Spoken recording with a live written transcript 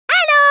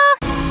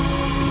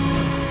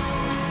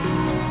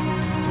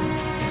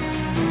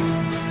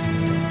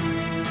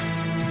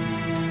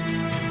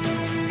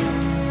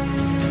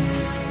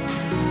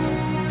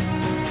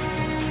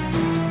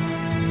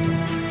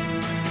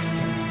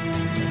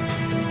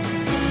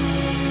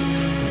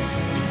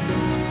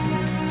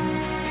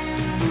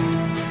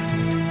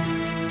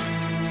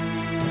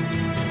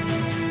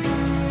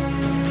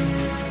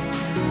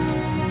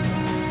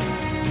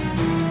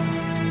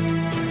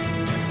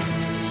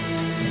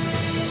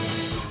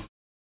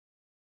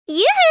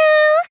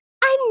Yoo-hoo!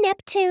 I'm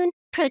Neptune,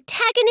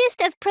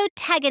 protagonist of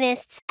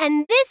protagonists,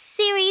 and this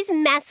series'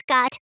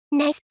 mascot.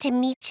 Nice to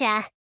meet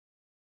ya.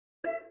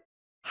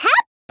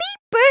 Happy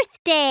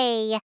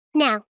birthday!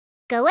 Now,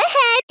 go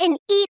ahead and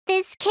eat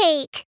this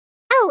cake.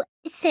 Oh,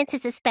 since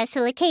it's a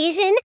special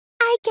occasion,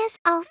 I guess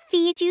I'll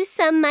feed you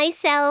some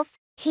myself.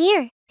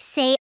 Here,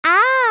 say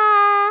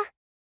ah.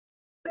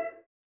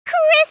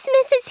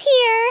 Christmas is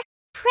here!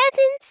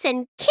 Presents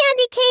and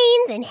candy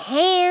canes and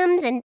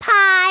hams and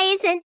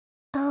pies and...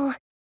 Oh,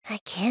 I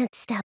can't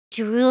stop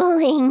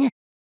drooling.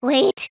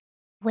 Wait,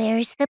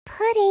 where's the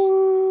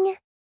pudding?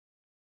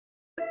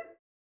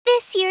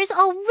 This year's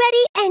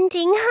already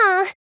ending,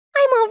 huh?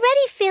 I'm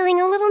already feeling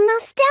a little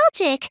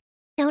nostalgic.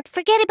 Don't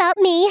forget about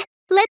me.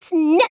 Let's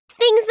nep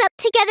things up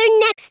together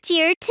next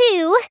year,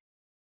 too.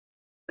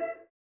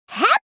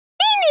 Happy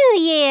New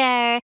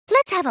Year!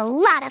 Let's have a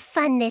lot of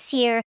fun this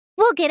year.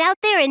 We'll get out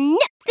there and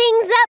nep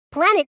things up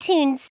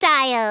Planetoon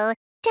style.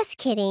 Just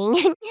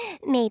kidding.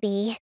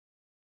 Maybe.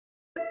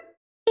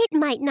 It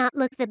might not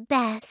look the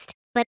best,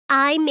 but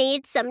I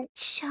made some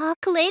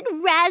chocolate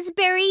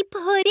raspberry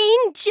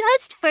pudding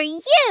just for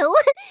you.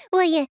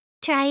 Will you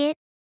try it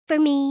for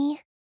me?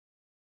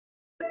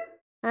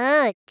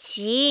 Oh,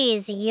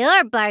 geez,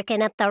 you're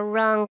barking up the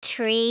wrong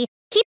tree.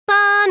 Keep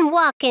on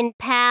walking,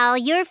 pal.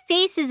 Your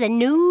face is a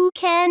no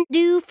can't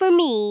do for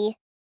me.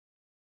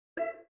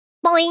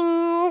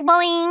 Boing,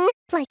 boing,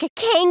 like a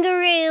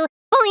kangaroo.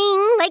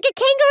 Boing, like a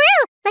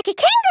kangaroo, like a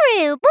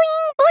kangaroo.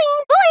 Boing,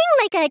 boing,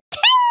 boing, like a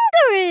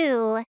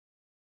kangaroo.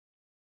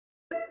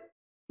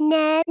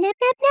 Nep, nep,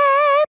 nep,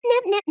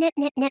 nep, nep, nep,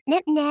 nep, nep,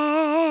 nep,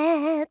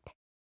 nep.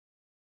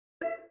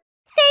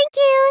 Thank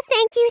you,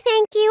 thank you,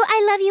 thank you.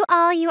 I love you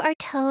all. You are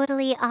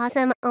totally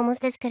awesome.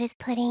 Almost as good as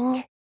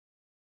pudding.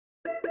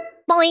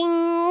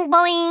 Boing,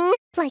 boing,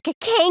 like a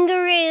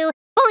kangaroo.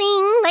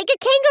 Boing, like a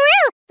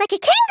kangaroo, like a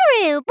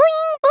kangaroo.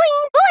 Boing,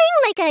 boing, boing,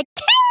 like a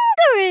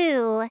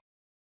kangaroo.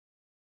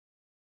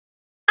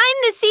 I'm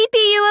the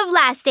CPU of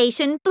last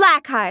station,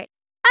 Blackheart,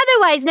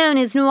 otherwise known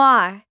as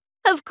Noire.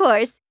 Of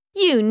course,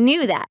 you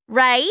knew that,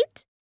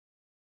 right?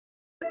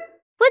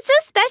 What's so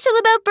special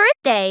about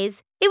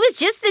birthdays? It was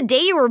just the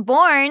day you were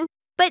born.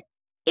 But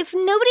if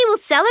nobody will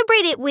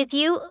celebrate it with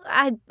you,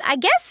 I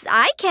guess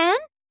I can.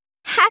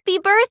 Happy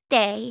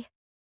birthday.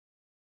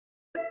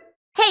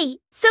 Hey,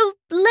 so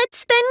let's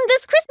spend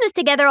this Christmas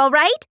together, all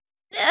right?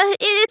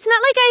 It's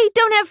not like I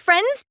don't have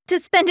friends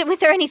to spend it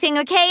with or anything,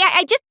 okay?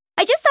 I just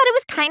thought it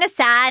was kind of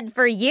sad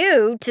for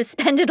you to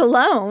spend it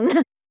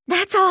alone.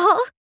 That's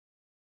all.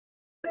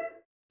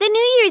 The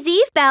New Year's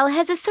Eve bell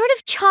has a sort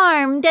of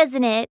charm,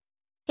 doesn't it?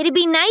 It'd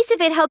be nice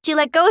if it helped you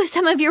let go of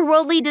some of your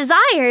worldly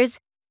desires.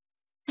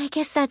 I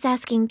guess that's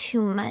asking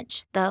too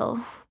much,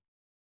 though.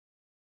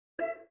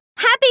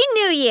 Happy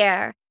New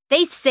Year!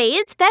 They say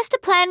it's best to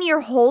plan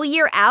your whole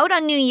year out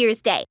on New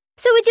Year's Day.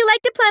 So would you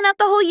like to plan out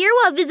the whole year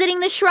while visiting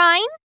the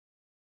shrine?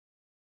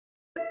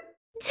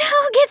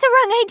 Don't get the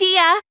wrong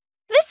idea.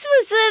 This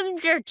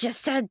was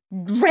just a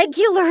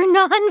regular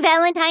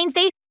non-Valentine's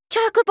Day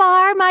chocolate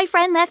bar my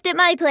friend left at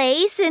my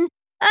place, and,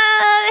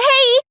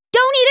 hey,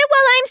 don't eat it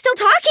while I'm still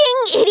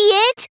talking,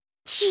 idiot!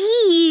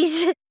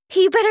 Jeez,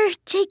 you better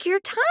take your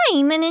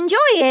time and enjoy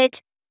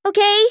it,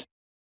 okay?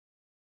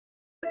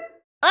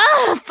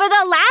 Ugh, for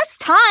the last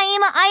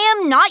time, I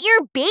am not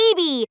your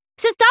baby,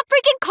 so stop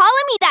freaking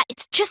calling me that,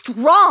 it's just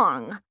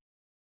wrong.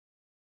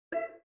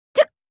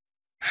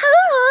 How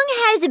long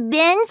has it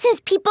been since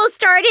people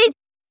started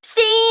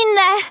saying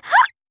that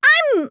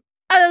I'm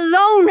a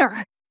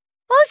loner?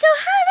 Also,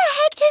 how the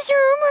heck does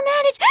Uzume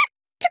manage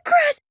to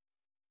cross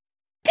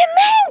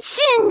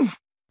dimensions?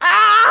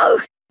 Ow!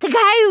 The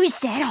guy who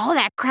said all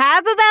that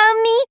crap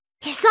about me,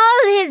 it's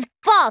all his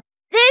fault.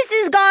 This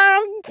has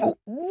gone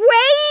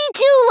way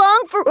too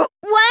long for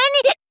one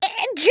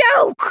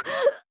joke.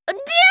 Damn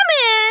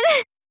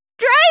it!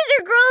 Drives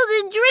a girl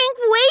to drink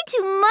way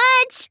too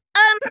much,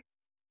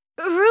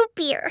 root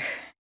beer.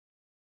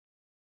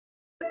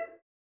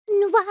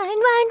 What were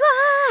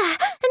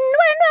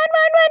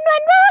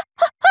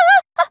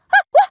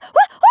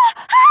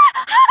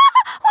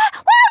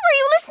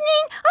you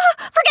listening? Oh,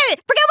 forget it.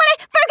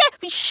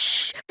 Forget.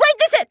 Shh. Write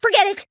this it.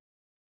 Forget it.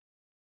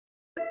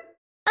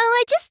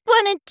 I just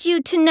wanted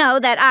you to know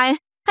that I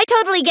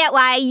totally get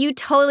why you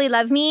totally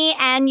love me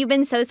and you've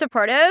been so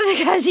supportive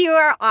because you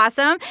are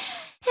awesome.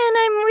 And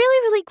I'm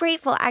really, really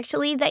grateful,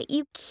 actually, that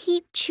you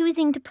keep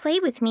choosing to play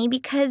with me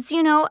because,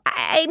 you know,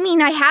 I mean,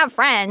 I have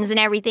friends and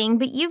everything,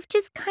 but you've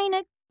just kind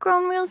of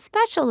grown real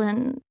special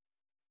and...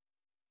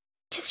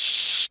 Just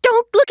shh,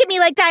 don't look at me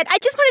like that. I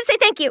just want to say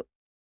thank you.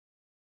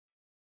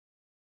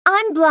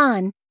 I'm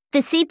Blanc, the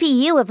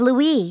CPU of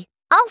Louis,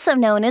 also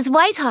known as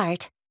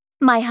Whiteheart.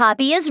 My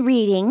hobby is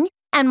reading,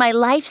 and my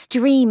life's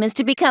dream is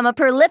to become a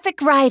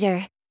prolific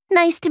writer.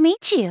 Nice to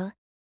meet you.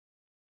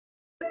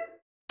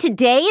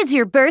 Today is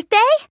your birthday?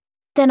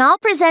 Then I'll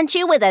present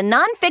you with a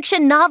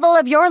non-fiction novel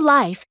of your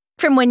life,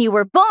 from when you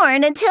were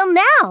born until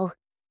now.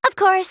 Of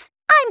course,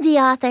 I'm the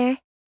author.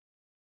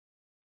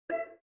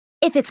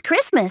 If it's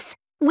Christmas,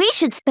 we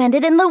should spend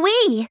it in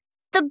Louis.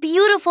 The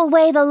beautiful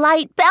way the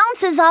light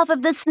bounces off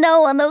of the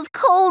snow on those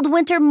cold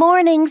winter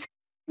mornings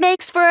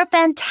makes for a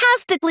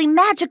fantastically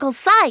magical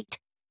sight.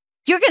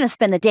 You're gonna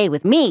spend the day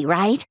with me,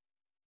 right?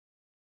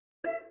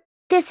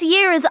 This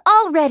year is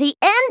already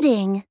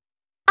ending.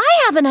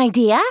 I have an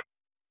idea.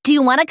 Do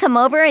you want to come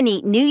over and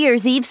eat New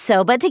Year's Eve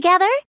soba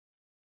together?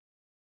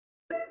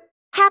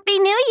 Happy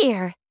New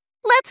Year!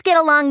 Let's get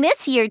along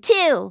this year,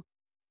 too.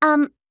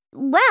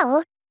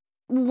 Well,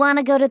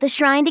 wanna go to the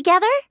shrine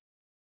together?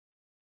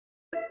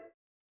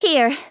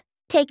 Here,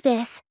 take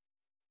this.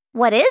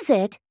 What is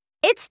it?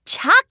 It's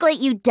chocolate,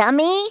 you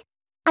dummy!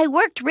 I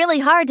worked really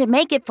hard to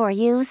make it for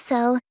you,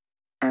 so,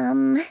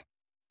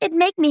 it'd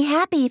make me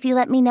happy if you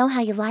let me know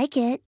how you like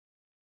it.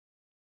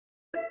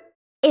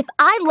 If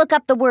I look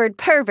up the word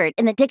pervert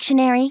in the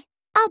dictionary,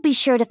 I'll be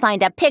sure to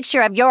find a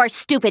picture of your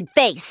stupid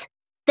face.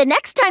 The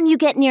next time you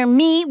get near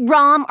me,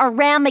 Rom, or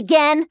Ram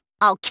again,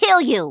 I'll kill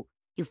you,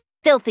 you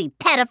filthy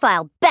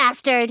pedophile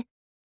bastard!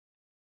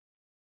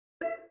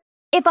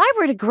 If I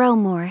were to grow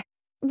more,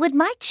 would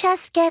my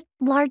chest get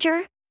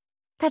larger?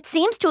 That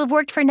seems to have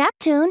worked for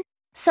Neptune,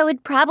 so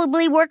it'd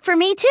probably work for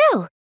me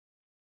too.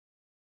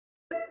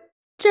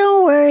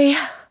 Don't worry.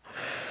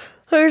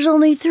 There's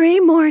only 3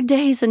 more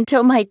days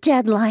until my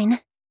deadline.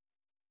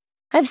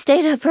 I've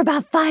stayed up for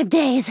about 5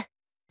 days,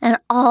 and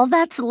all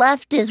that's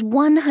left is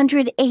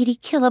 180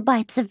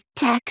 kilobytes of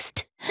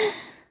text.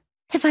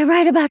 If I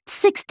write about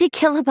 60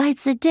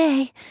 kilobytes a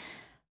day,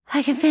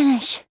 I can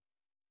finish.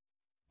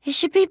 It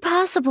should be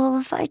possible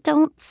if I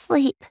don't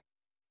sleep.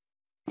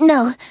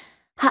 No,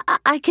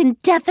 I can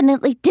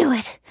definitely do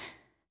it.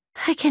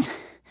 I can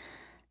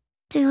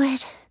do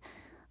it,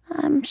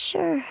 I'm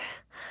sure.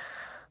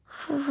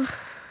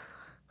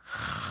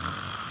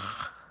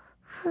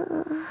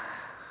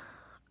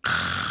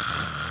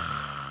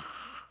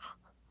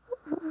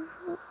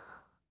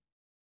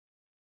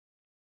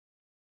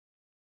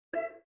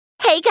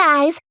 Hey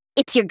guys,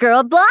 it's your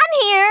girl Blonde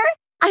here.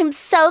 I'm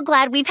so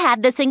glad we've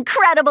had this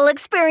incredible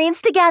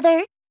experience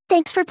together.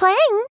 Thanks for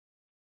playing.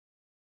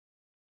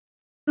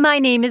 My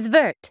name is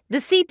Vert, the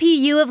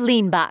CPU of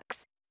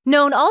Leanbox,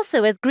 known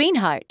also as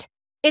Greenheart.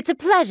 It's a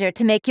pleasure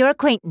to make your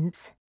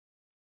acquaintance.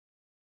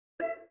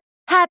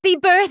 Happy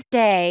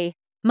birthday!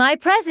 My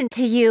present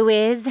to you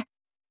is...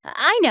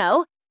 I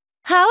know.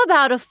 How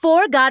about a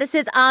 4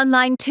 Goddesses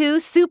Online 2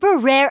 super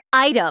rare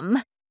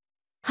item?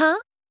 Huh?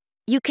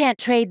 You can't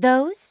trade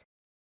those?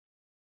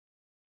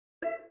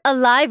 A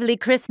lively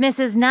Christmas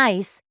is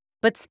nice,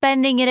 but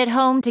spending it at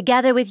home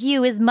together with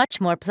you is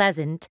much more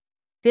pleasant.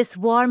 This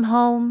warm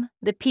home,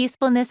 the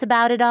peacefulness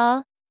about it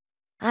all.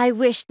 I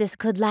wish this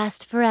could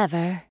last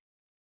forever.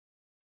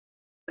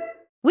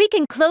 We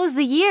can close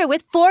the year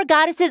with 4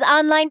 Goddesses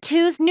Online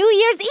 2's New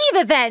Year's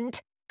Eve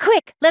event!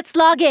 Quick, let's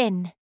log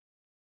in.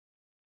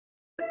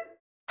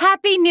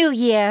 Happy New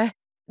Year!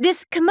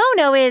 This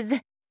kimono is,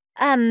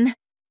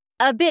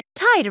 a bit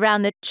tight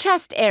around the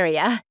chest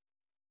area.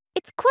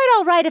 It's quite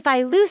all right if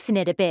I loosen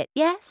it a bit,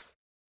 yes?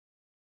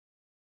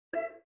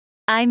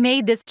 I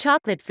made this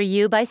chocolate for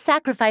you by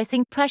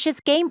sacrificing precious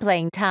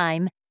game-playing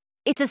time.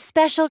 It's a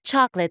special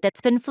chocolate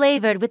that's been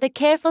flavored with a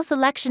careful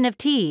selection of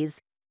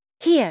teas.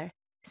 Here,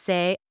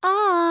 say,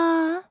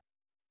 ah.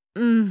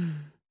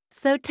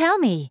 So tell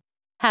me,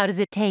 how does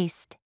it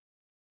taste?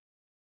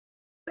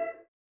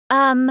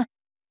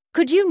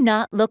 Could you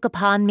not look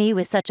upon me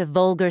with such a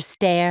vulgar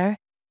stare?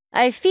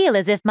 I feel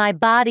as if my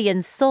body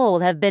and soul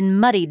have been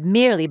muddied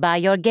merely by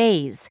your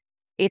gaze.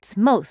 It's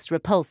most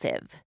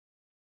repulsive.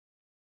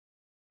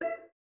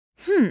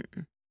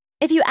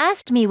 If you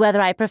asked me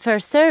whether I prefer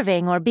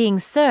serving or being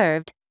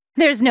served,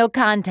 there's no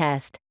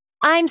contest.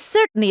 I'm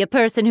certainly a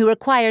person who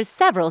requires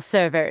several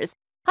servers.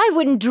 I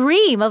wouldn't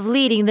dream of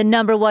leading the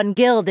 #1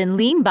 guild in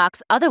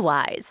Leanbox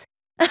otherwise.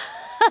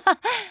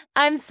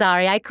 I'm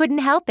sorry, I couldn't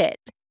help it.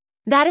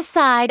 That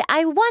aside,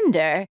 I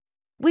wonder,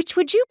 which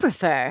would you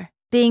prefer?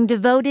 Being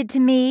devoted to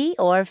me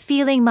or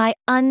feeling my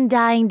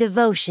undying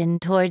devotion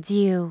towards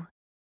you?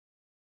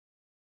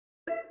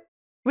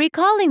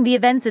 Recalling the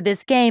events of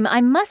this game, I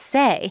must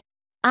say,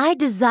 I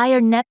desire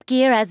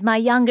Nepgear as my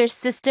younger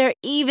sister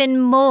even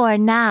more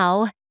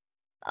now.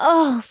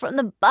 Oh, from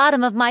the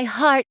bottom of my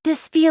heart,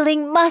 this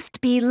feeling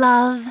must be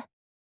love.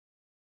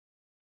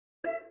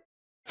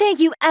 Thank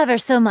you ever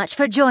so much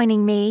for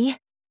joining me.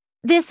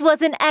 This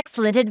was an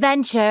excellent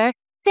adventure.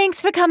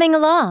 Thanks for coming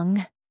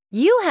along.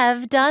 You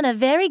have done a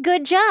very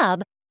good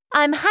job.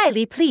 I'm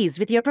highly pleased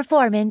with your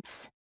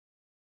performance.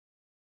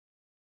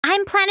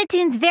 I'm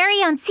Planetoon's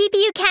very own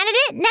CPU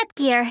candidate,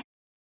 Nepgear.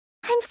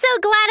 I'm so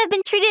glad I've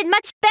been treated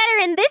much better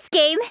in this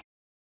game.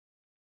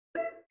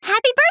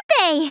 Happy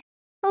birthday!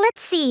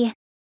 Let's see.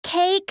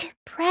 Cake,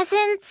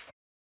 presents.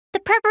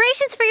 The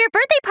preparations for your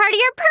birthday party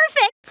are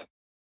perfect!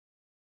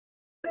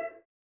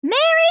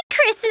 Merry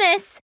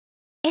Christmas!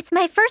 It's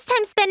my first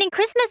time spending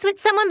Christmas with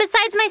someone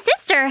besides my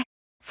sister,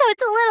 so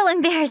it's a little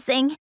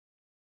embarrassing.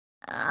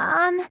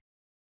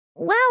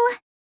 Well,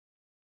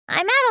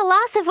 I'm at a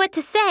loss of what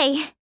to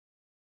say.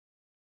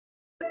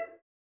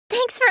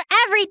 Thanks for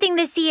everything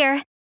this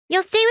year.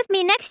 You'll stay with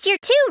me next year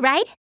too,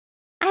 right?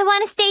 I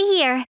want to stay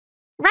here.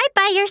 right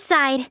by your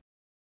side.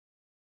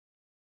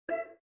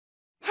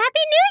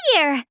 Happy New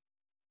Year!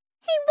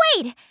 Hey,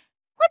 wait!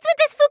 What's with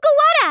this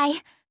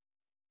Fukuwarai?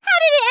 How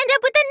did it end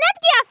up with the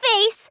Nepgya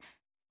face?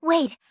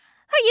 Wait,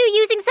 are you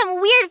using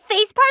some weird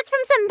face parts from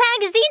some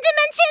magazine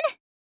dimension?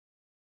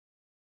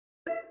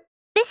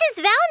 This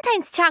is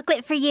Valentine's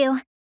chocolate for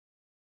you.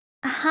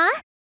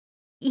 Huh?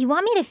 You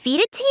want me to feed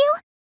it to you?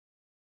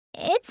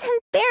 It's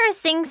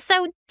embarrassing,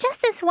 so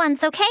just this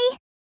once, okay?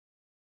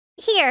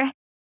 Here,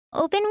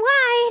 open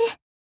wide.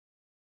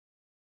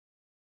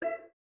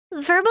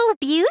 Verbal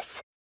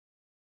abuse?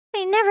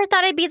 I never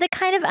thought I'd be the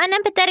kind of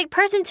unempathetic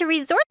person to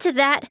resort to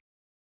that.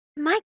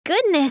 My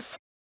goodness,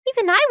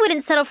 even I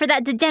wouldn't settle for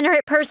that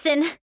degenerate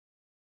person.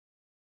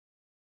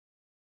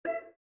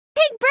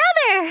 Big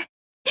brother!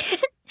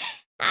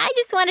 I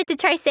just wanted to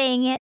try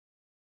saying it.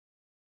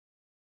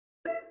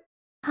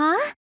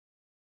 Huh?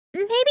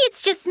 Maybe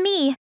it's just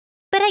me,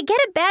 but I get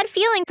a bad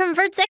feeling from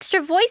Vert's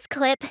extra voice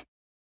clip.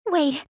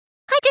 Wait,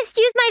 I just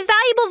used my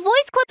valuable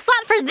voice clip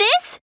slot for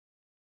this?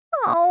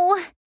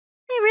 Oh,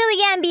 I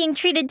really am being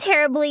treated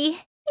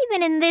terribly,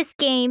 even in this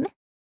game.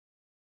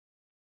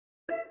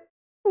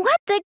 What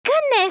the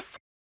goodness?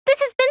 This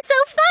has been so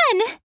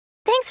fun!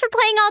 Thanks for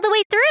playing all the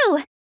way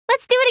through.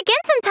 Let's do it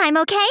again sometime,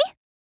 okay?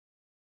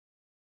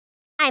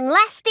 I'm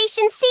last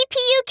station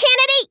CPU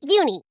candidate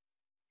Uni.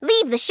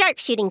 Leave the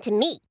sharpshooting to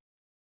me.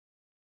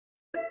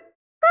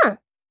 Huh,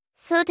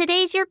 so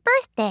today's your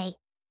birthday.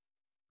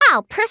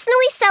 I'll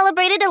personally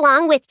celebrate it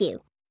along with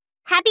you.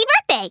 Happy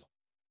birthday!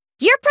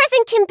 Your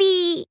present can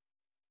be...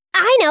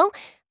 I know,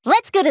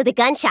 let's go to the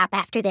gun shop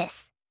after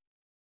this.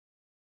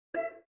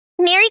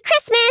 Merry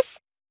Christmas!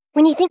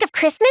 When you think of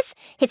Christmas,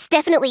 it's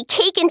definitely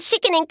cake and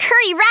chicken and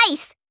curry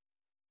rice.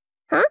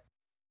 Huh?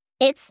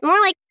 It's more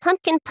like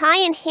pumpkin pie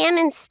and ham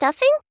and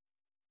stuffing?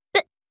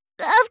 But,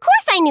 of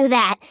course I knew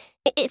that.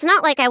 It's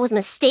not like I was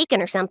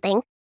mistaken or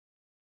something.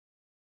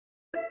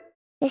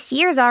 This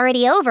year's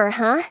already over,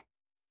 huh?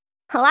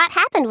 A lot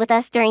happened with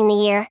us during the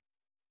year.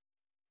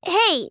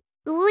 Hey,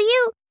 will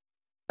you,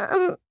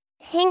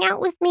 hang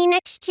out with me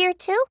next year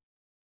too?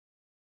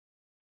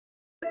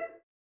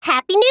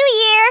 Happy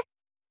New Year!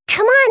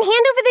 Come on,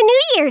 hand over the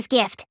New Year's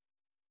gift.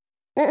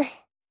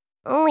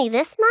 Only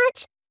this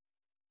much?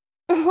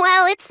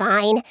 Well, it's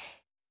fine.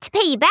 To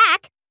pay you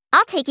back,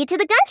 I'll take you to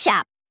the gun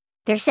shop.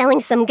 They're selling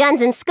some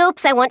guns and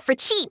scopes I want for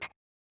cheap.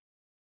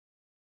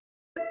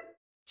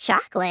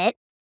 Chocolate?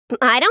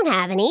 I don't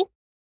have any.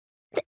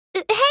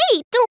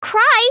 Hey, don't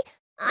cry.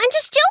 I'm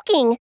just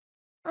joking.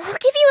 I'll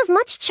give you as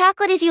much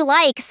chocolate as you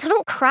like, so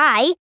don't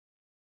cry.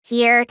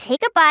 Here,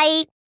 take a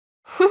bite.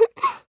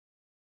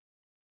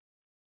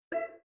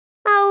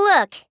 Oh,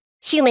 look.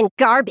 Human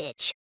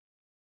garbage.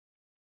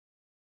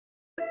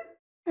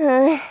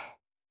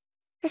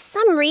 For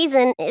some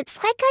reason,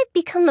 it's like I've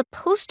become the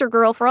poster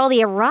girl for all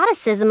the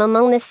eroticism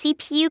among the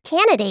CPU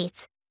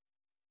candidates.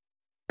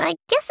 I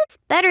guess it's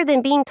better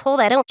than being told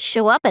I don't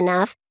show up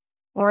enough,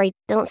 or I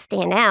don't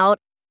stand out,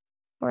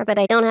 or that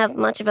I don't have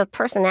much of a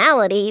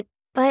personality,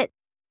 but...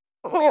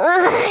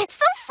 it's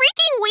so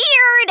freaking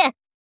weird!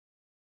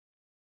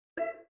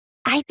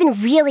 I've been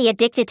really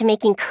addicted to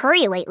making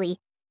curry lately.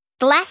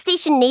 The Last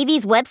Station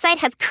Navy's website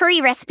has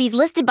curry recipes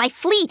listed by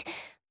fleet,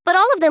 but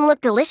all of them look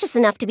delicious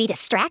enough to be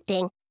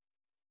distracting.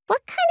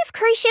 What kind of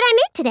curry should I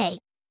make today?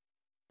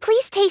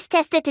 Please taste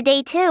test it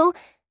today, too.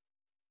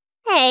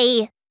 Hey,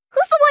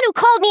 who's the one who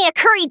called me a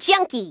curry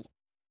junkie?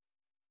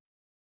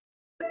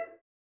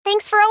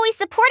 Thanks for always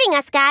supporting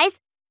us, guys.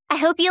 I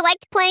hope you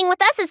liked playing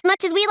with us as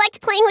much as we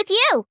liked playing with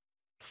you.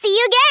 See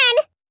you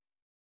again!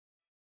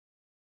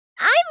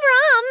 I'm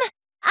Rom.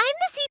 I'm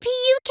the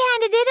CPU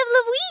candidate of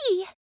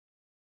Louis.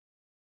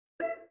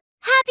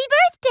 Happy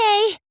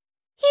birthday!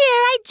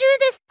 Here, I drew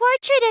this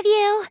portrait of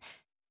you.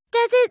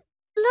 Does it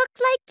look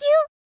like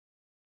you?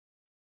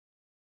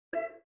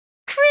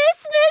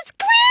 Christmas!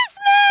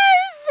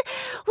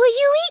 Christmas! Will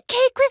you eat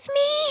cake with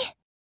me?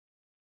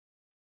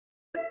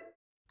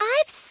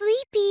 I'm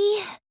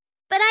sleepy,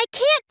 but I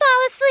can't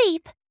fall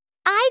asleep.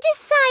 I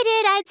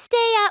decided I'd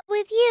stay up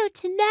with you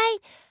tonight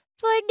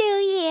for New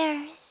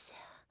Year's.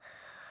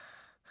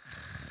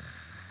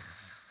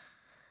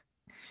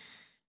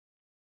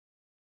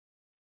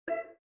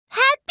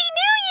 Happy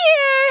New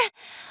Year!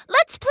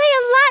 Let's play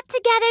a lot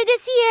together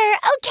this year,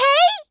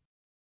 okay?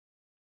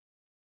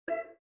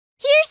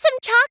 Here's some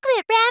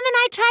chocolate Ram and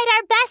I tried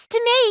our best to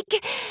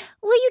make.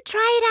 Will you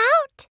try it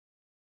out?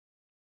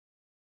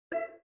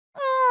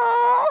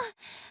 Oh,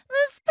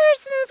 this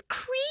person's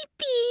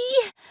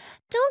creepy.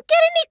 Don't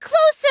get any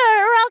closer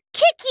or I'll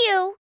kick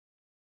you.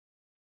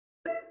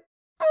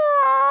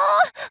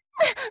 Oh.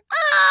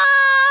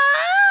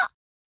 Ah.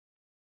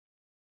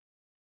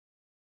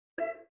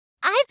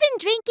 I've been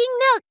drinking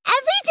milk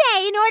every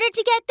day in order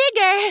to get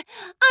bigger.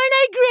 Aren't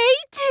I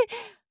great?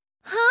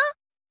 Huh?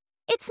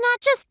 It's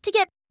not just to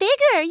get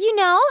bigger, you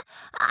know.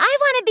 I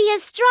want to be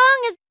as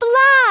strong as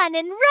Blanc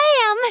and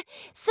Ram,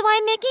 so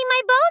I'm making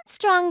my bones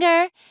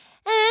stronger.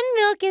 And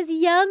milk is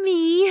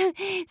yummy,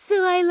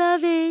 so I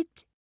love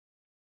it.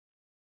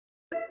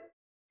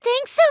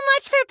 Thanks so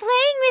much for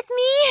playing with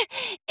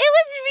me.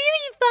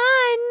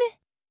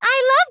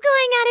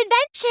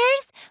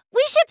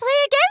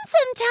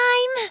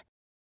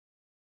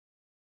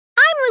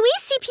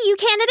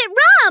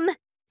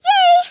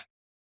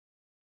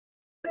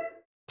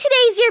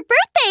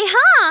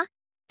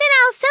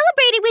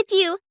 with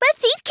you.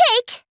 Let's eat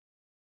cake.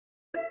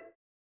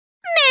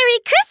 Merry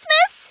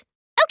Christmas!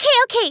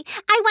 Okay.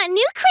 I want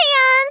new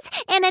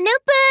crayons and a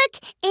notebook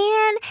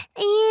and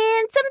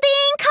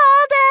something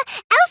called a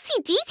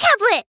LCD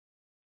tablet.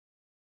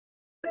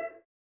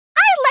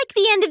 I like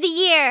the end of the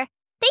year.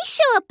 They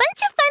show a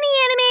bunch of funny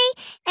anime,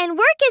 and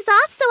work is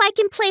off so I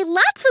can play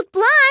lots with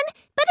Blanc,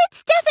 but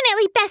it's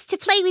definitely best to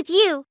play with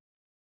you.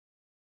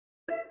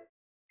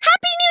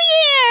 Happy New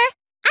Year!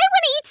 I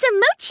want to eat some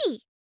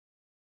mochi.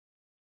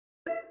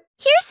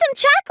 Here's some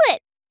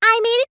chocolate. I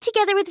made it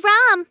together with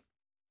Rom.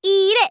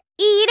 Eat it,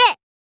 eat it.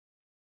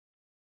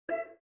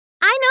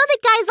 I know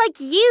that guys like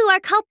you are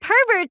called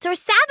perverts or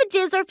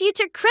savages or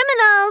future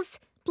criminals.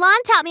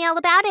 Blanc taught me all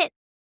about it.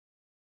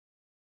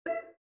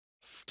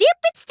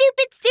 Stupid,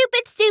 stupid,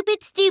 stupid, stupid,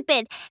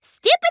 stupid.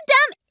 Stupid,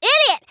 dumb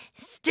idiot.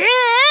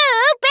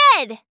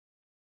 Stupid.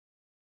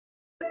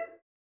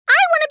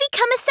 I want to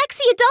become a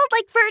sexy adult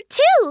like Vert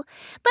too.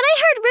 But I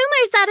heard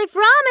rumors that if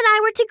Rom and I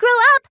were to grow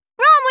up,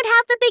 Rom would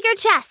have the bigger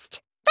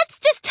chest. That's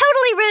just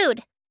totally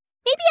rude.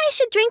 Maybe I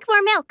should drink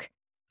more milk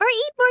or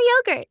eat more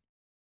yogurt.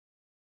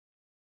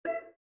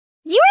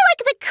 You are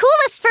like the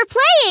coolest for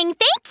playing.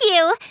 Thank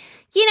you.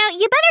 You know,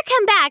 you better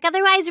come back.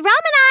 Otherwise, Rom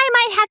and I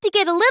might have to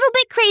get a little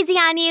bit crazy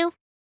on you.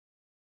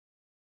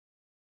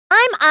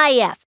 I'm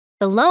IF,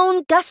 the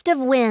lone gust of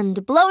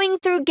wind blowing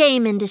through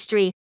game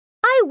industry.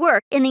 I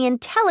work in the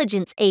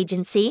intelligence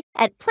agency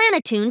at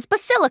Planetoon's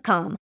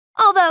Basilicom,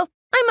 although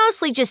I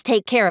mostly just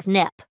take care of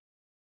Nep.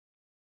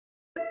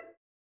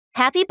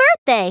 Happy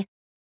birthday!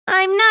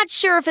 I'm not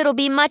sure if it'll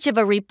be much of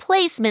a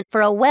replacement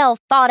for a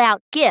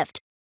well-thought-out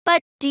gift,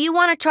 but do you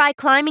want to try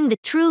climbing the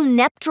true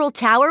Neptral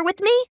Tower with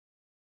me?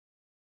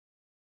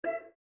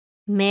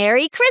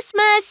 Merry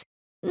Christmas!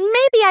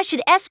 Maybe I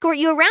should escort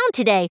you around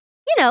today.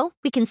 You know,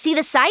 we can see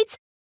the sights.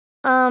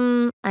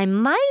 I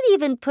might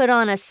even put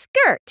on a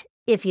skirt,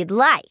 if you'd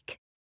like.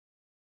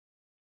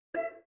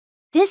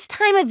 This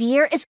time of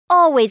year is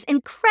always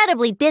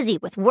incredibly busy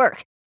with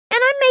work, and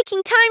I'm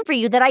making time for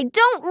you that I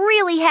don't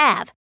really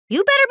have.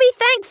 You better be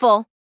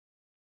thankful.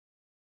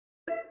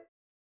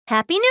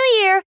 Happy New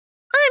Year!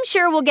 I'm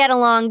sure we'll get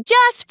along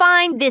just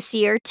fine this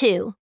year,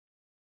 too.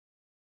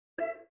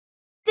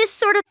 This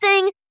sort of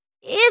thing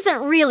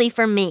isn't really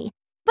for me,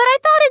 but I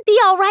thought it'd be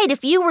all right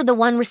if you were the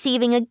one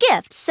receiving a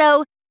gift,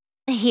 so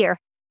here,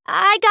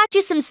 I got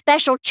you some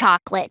special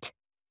chocolate.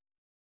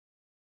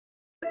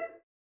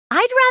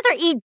 I'd rather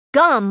eat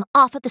gum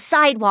off at the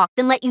sidewalk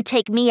than let you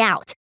take me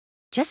out.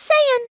 Just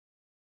saying.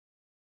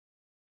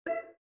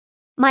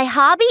 My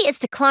hobby is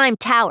to climb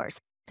towers.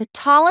 The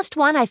tallest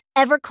one I've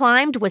ever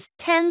climbed was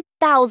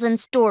 10,000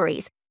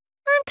 stories.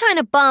 I'm kind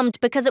of bummed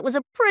because it was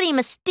a pretty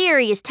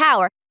mysterious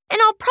tower,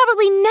 and I'll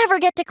probably never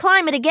get to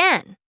climb it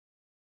again.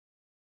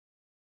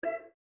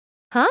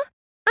 Huh?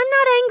 I'm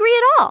not angry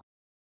at all.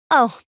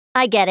 Oh,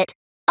 I get it.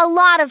 A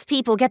lot of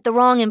people get the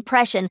wrong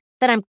impression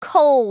that I'm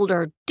cold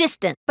or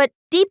distant, but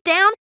deep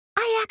down,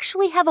 I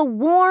actually have a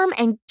warm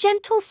and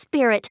gentle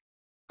spirit.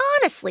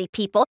 Honestly,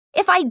 people,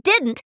 if I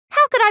didn't,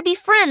 how could I be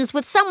friends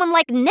with someone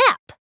like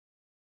Nep?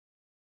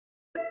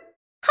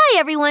 Hi,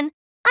 everyone.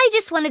 I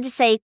just wanted to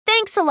say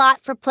thanks a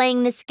lot for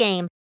playing this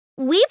game.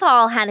 We've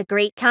all had a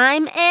great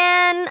time,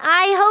 and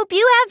I hope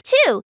you have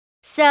too.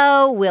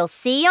 So we'll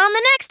see you on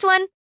the next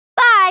one.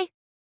 Bye.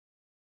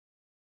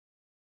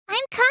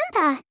 I'm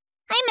Compa.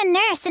 I'm a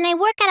nurse and I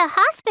work at a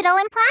hospital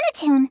in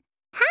Planetoon.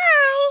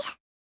 Hi!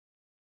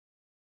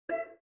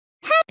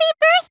 Happy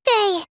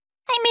birthday!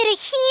 I made a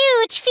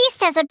huge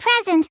feast as a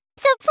present,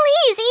 so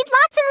please eat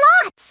lots and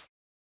lots!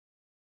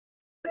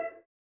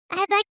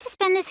 I'd like to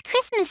spend this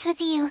Christmas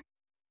with you.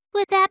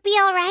 Would that be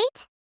all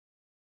right?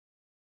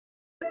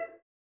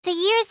 The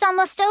year's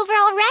almost over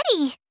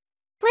already.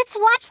 Let's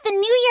watch the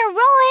new year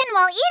roll in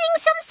while eating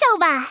some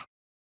soba.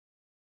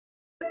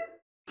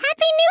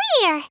 Happy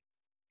New Year!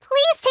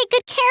 Please take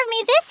good care of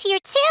me this year,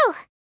 too.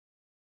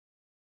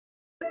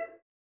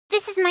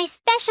 This is my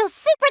special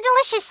super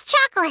delicious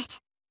chocolate.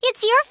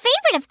 It's your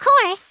favorite, of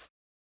course.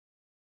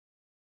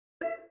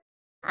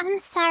 I'm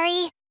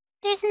sorry.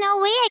 There's no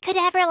way I could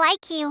ever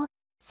like you.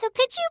 So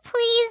could you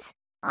please,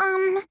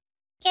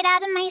 get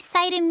out of my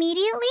sight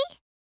immediately?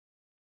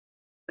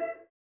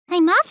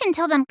 I'm often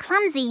told I'm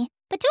clumsy,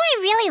 but do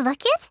I really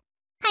look it?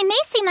 I may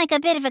seem like a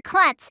bit of a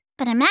klutz,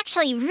 but I'm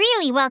actually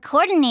really well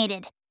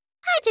coordinated.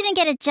 I didn't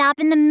get a job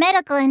in the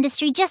medical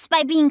industry just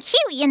by being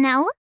cute, you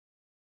know.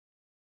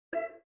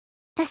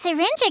 The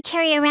syringe I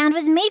carry around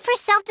was made for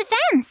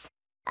self-defense.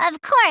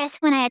 Of course,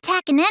 when I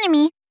attack an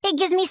enemy, it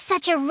gives me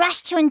such a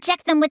rush to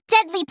inject them with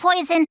deadly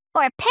poison,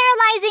 or a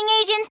paralyzing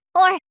agent,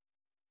 or...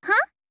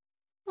 Huh?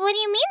 What do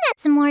you mean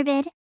that's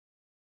morbid?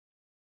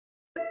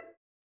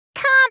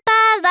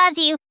 Compa loves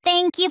you.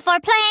 Thank you for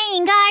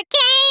playing our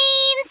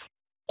games.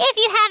 If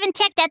you haven't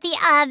checked out the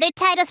other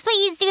titles,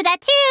 please do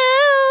that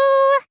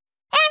too.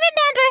 And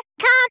remember,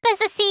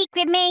 Compa's a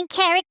secret main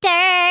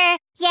character.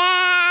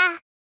 Yeah.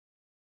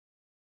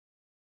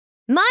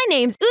 My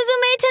name's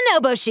Uzume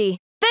Tanoboshi.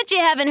 Bet you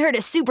haven't heard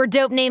a super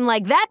dope name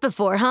like that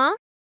before, huh?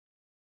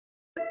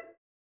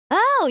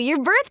 Oh, your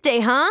birthday,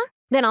 huh?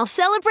 Then I'll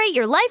celebrate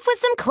your life with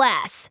some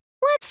class.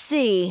 Let's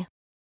see.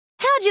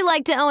 How'd you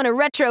like to own a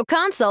retro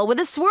console with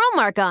a swirl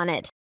mark on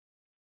it?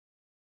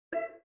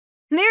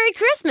 Merry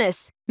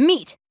Christmas!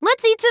 Meat!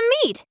 Let's eat some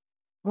meat!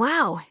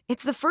 Wow,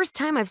 it's the first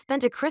time I've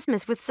spent a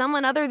Christmas with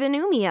someone other than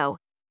Umio.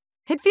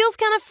 It feels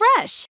kind of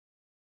fresh.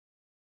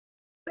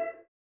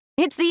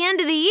 It's the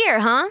end of the year,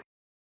 huh?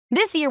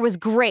 This year was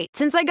great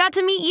since I got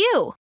to meet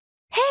you.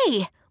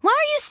 Hey, why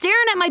are you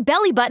staring at my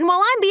belly button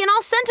while I'm being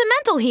all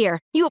sentimental here?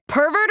 You a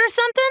pervert or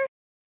something?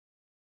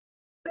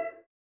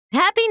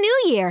 Happy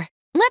New Year!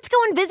 Let's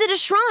go and visit a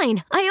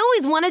shrine. I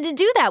always wanted to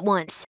do that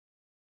once.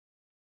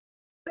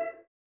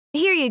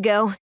 Here you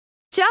go.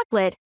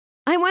 Chocolate.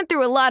 I went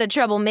through a lot of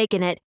trouble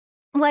making it.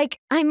 Like,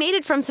 I made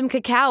it from some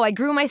cacao I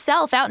grew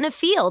myself out in a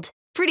field.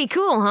 Pretty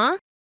cool, huh?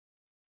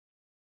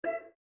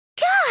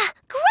 Gah!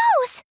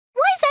 Gross!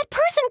 Why is that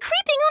person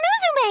creeping on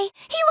Uzume?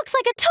 He looks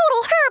like a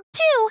total herb,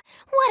 too!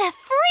 What a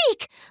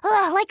freak!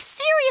 Ugh, like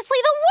seriously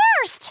the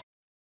worst!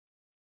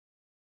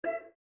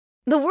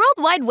 The World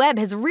Wide Web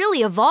has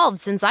really evolved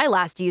since I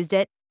last used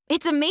it.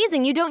 It's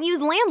amazing you don't use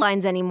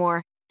landlines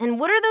anymore. And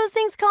what are those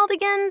things called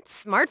again?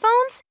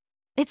 Smartphones?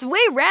 It's way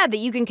rad that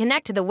you can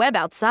connect to the web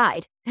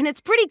outside. And it's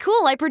pretty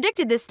cool I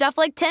predicted this stuff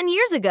like 10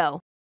 years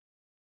ago.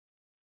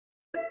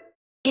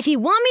 If you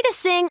want me to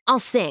sing, I'll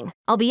sing.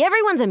 I'll be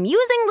everyone's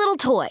amusing little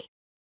toy.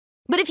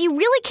 But if you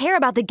really care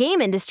about the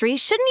game industry,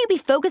 shouldn't you be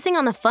focusing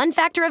on the fun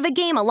factor of a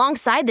game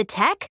alongside the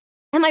tech?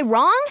 Am I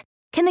wrong?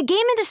 Can the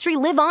game industry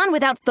live on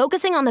without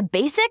focusing on the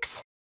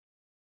basics?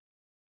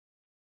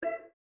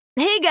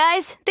 Hey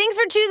guys, thanks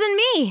for choosing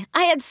me.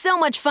 I had so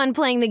much fun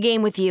playing the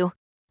game with you.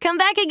 Come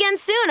back again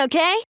soon,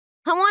 okay?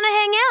 I want to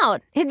hang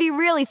out. It'd be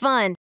really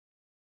fun.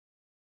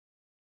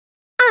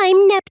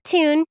 I'm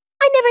Neptune.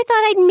 I never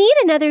thought I'd meet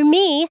another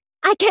me.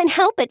 I can't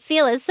help but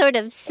feel a sort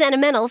of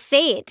sentimental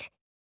fate.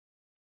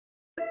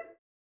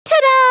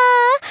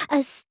 Ta-da!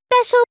 A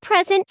special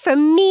present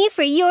from me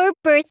for your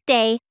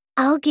birthday.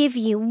 I'll give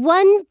you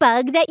one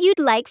bug that you'd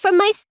like from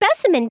my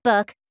specimen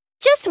book.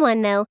 Just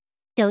one, though.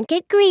 Don't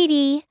get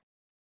greedy.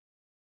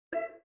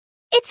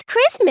 It's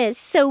Christmas,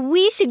 so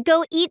we should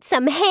go eat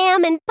some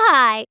ham and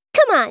pie.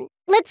 Come on,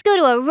 let's go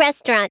to a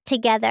restaurant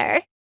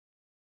together.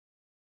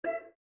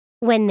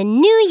 When the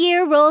new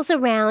year rolls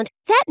around,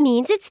 that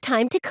means it's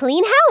time to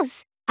clean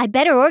house. I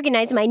better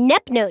organize my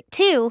Nep note,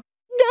 too.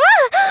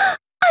 Ah!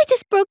 I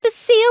just broke the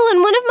seal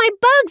on one of my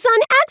bugs on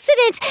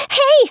accident.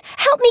 Hey,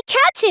 help me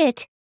catch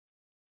it.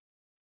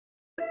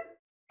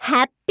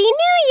 Happy New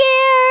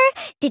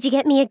Year! Did you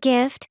get me a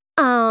gift?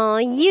 Oh,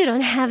 you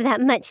don't have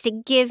that much to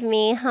give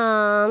me,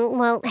 huh?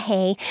 Well,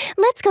 hey,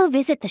 let's go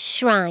visit the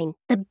shrine,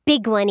 the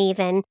big one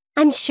even.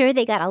 I'm sure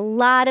they got a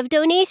lot of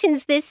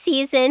donations this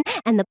season,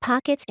 and the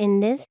pockets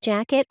in this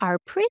jacket are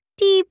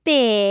pretty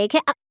big.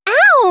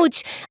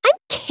 Ouch! I'm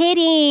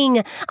kidding.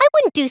 I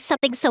wouldn't do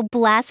something so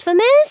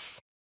blasphemous.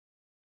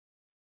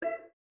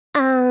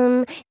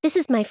 This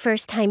is my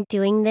first time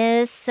doing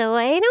this, so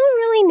I don't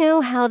really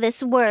know how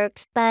this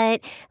works,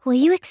 but will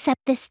you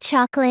accept this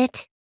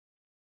chocolate?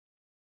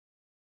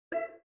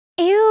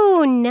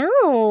 Ew,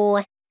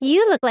 no.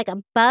 You look like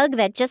a bug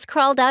that just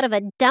crawled out of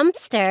a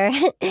dumpster.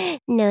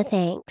 No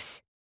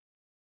thanks.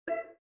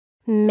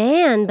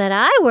 Man, but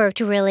I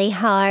worked really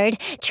hard,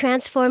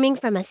 transforming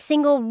from a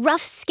single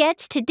rough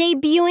sketch to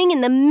debuting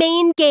in the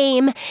main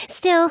game.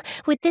 Still,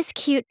 with this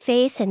cute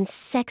face and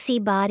sexy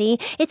body,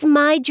 it's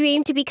my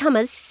dream to become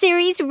a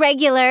series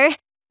regular.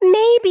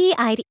 Maybe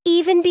I'd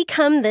even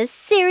become the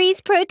series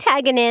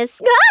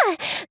protagonist. Ah!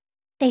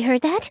 They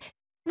heard that?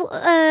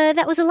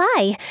 That was a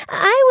lie.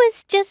 I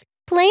was just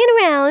playing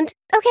around,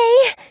 okay?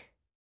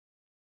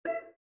 The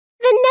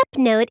Nep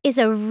Note is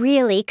a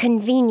really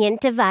convenient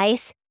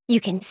device. You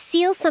can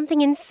seal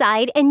something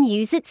inside and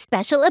use its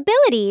special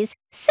abilities.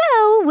 So,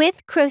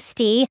 with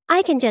Krusty,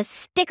 I can just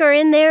stick her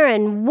in there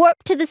and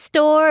warp to the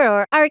store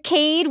or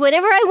arcade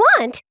whenever I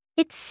want.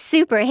 It's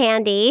super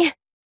handy.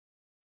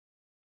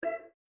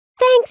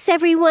 Thanks,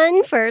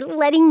 everyone, for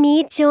letting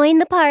me join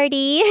the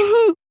party.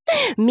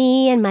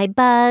 Me and my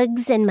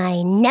bugs and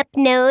my Nep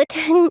Note.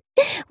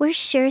 We're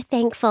sure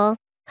thankful.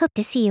 Hope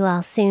to see you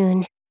all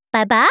soon.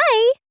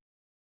 Bye-bye.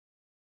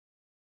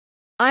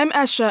 I'm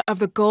S-Sha of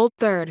the Gold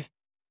Third.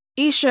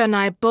 S-Sha and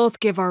I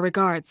both give our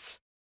regards.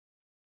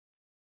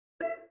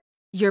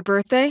 Your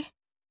birthday?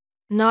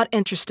 Not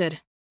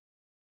interested.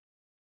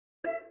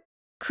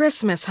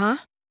 Christmas, huh?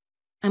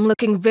 I'm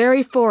looking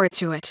very forward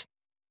to it.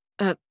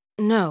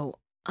 No,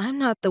 I'm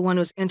not the one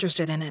who's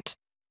interested in it.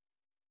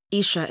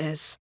 S-Sha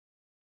is.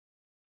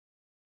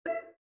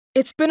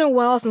 It's been a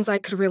while since I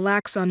could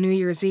relax on New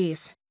Year's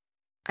Eve.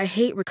 I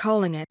hate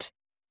recalling it,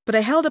 but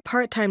I held a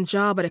part-time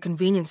job at a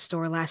convenience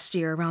store last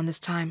year around this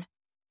time,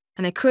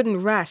 and I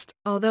couldn't rest,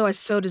 although I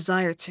so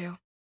desired to.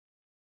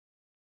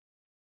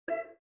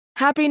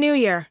 Happy New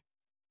Year!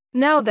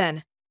 Now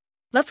then,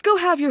 let's go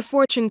have your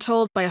fortune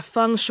told by a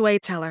feng shui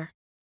teller.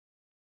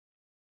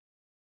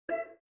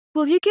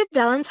 Will you give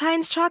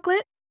Valentine's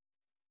chocolate?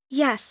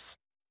 Yes.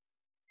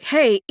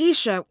 Hey,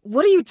 S-Sha,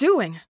 what are you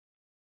doing?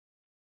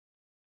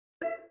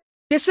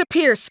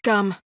 Disappear,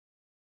 scum!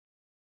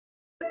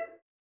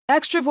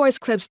 Extra voice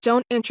clips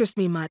don't interest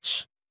me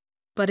much,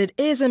 but it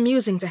is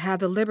amusing to have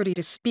the liberty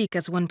to speak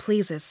as one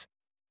pleases.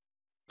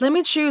 Let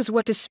me choose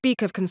what to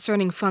speak of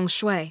concerning feng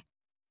shui.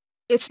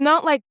 It's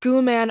not like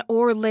Gu-man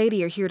or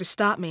Lady are here to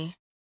stop me.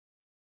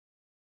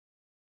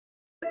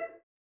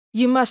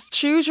 You must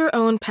choose your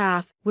own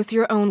path with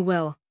your own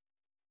will.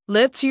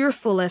 Live to your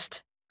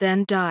fullest,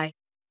 then die.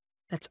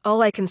 That's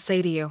all I can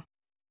say to you.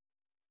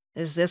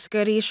 Is this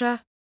good, S-Sha?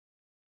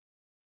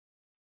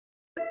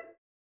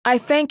 I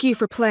thank you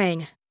for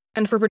playing,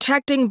 and for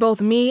protecting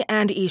both me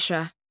and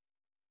S-Sha.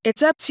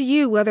 It's up to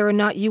you whether or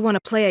not you want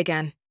to play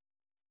again.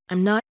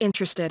 I'm not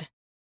interested.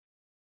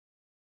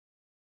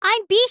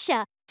 I'm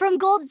B-Sha from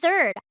Gold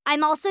 3rd.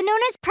 I'm also known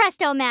as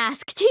Presto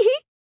Masked.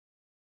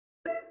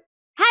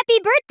 Happy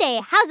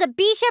birthday! How's a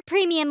B-Sha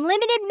Premium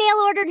Limited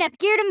Mail-Order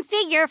Nepgear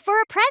figure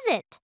for a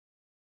present?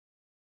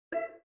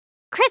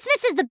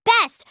 Christmas is the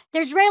best!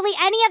 There's rarely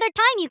any other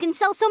time you can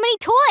sell so many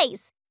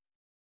toys!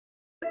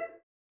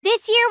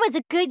 This year was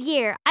a good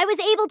year. I was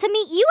able to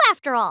meet you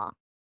after all.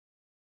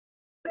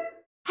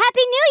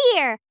 Happy New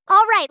Year!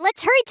 All right,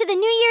 let's hurry to the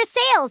New Year's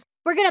sales.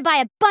 We're gonna buy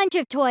a bunch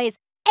of toys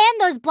and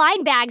those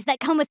blind bags that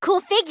come with cool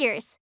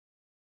figures.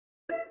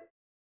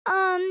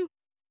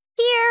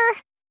 Here.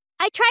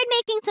 I tried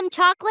making some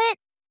chocolate.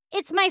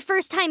 It's my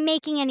first time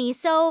making any,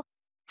 so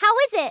how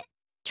is it?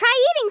 Try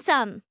eating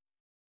some.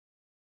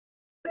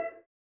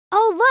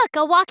 Oh, look,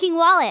 a walking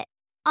wallet.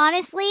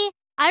 Honestly,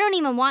 I don't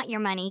even want your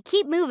money.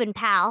 Keep moving,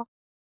 pal.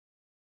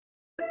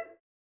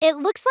 It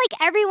looks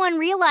like everyone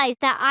realized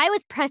that I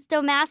was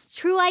Presto Mask's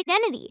true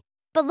identity.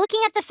 But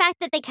looking at the fact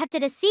that they kept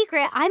it a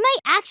secret, I might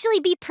actually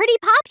be pretty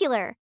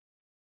popular.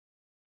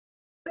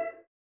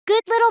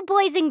 Good little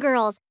boys and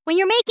girls, when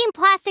you're making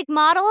plastic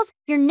models,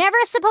 you're never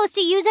supposed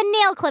to use a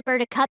nail clipper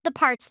to cut the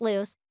parts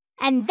loose.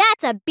 And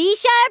that's a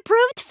B-Sha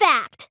approved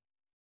fact.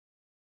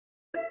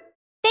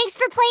 Thanks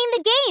for playing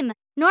the game.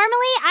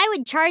 Normally, I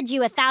would charge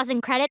you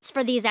 1,000 credits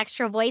for these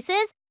extra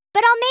voices,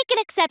 but I'll make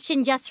an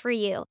exception just for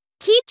you.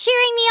 Keep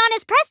cheering me on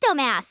as Presto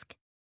Mask.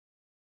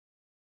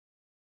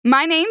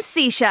 My name's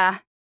C-Sha.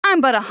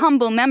 I'm but a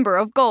humble member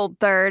of Gold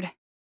 3rd.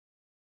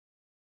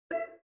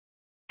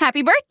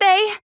 Happy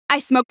birthday! I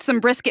smoked some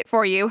brisket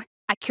for you.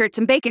 I cured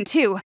some bacon,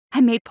 too.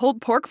 I made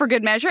pulled pork for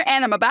good measure,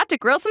 and I'm about to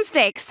grill some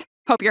steaks.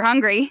 Hope you're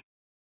hungry.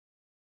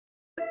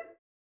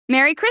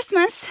 Merry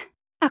Christmas.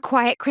 A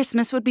quiet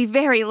Christmas would be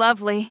very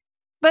lovely.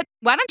 But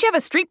why don't you have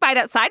a street fight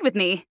outside with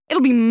me?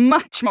 It'll be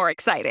much more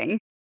exciting.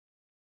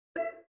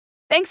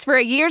 Thanks for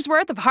a year's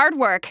worth of hard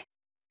work.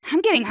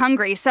 I'm getting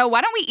hungry, so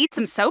why don't we eat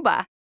some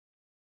soba?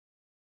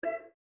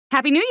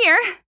 Happy New Year!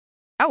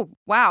 Oh,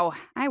 wow.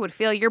 I would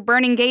feel your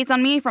burning gaze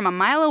on me from a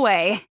mile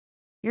away.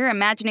 You're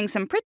imagining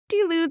some pretty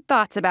lewd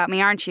thoughts about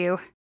me, aren't you?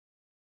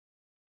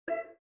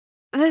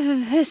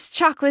 This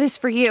chocolate is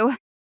for you.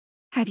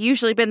 I've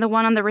usually been the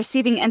one on the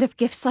receiving end of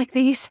gifts like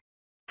these.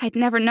 I'd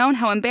never known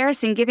how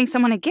embarrassing giving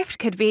someone a gift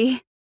could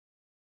be.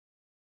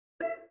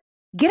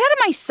 Get out of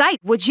my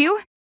sight, would you?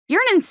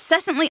 You're an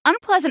incessantly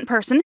unpleasant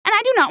person, and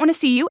I do not want to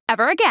see you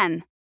ever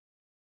again.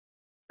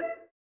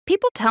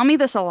 People tell me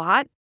this a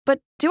lot,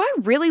 but do I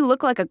really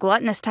look like a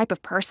gluttonous type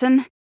of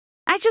person?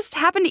 I just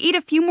happen to eat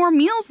a few more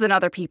meals than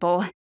other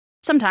people,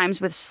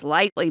 sometimes with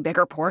slightly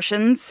bigger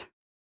portions.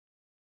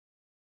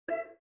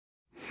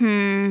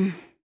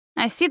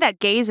 I see that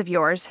gaze of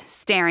yours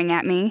staring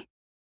at me.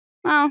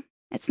 Well,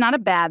 it's not a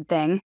bad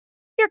thing.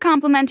 You're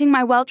complimenting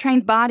my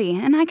well-trained body,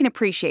 and I can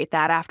appreciate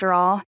that after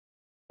all.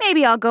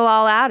 Maybe I'll go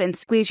all out and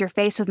squeeze your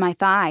face with my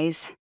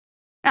thighs.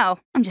 Oh,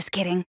 I'm just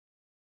kidding.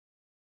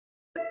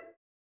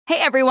 Hey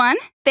everyone,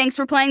 thanks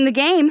for playing the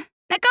game.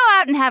 Now go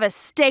out and have a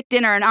steak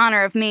dinner in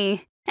honor of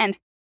me. And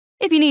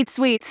if you need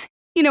sweets,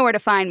 you know where to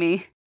find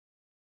me.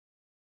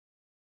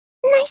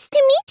 Nice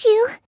to meet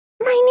you.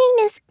 My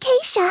name is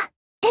K-Sha,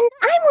 and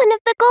I'm one of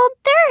the Gold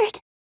 3rd.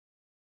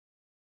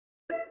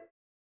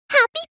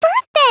 Happy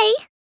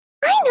birthday!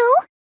 I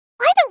know.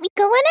 Why don't we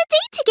go on a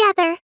date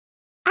together?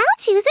 I'll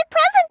choose a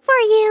present for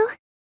you.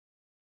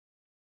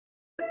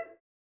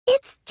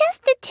 It's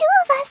just the two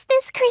of us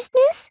this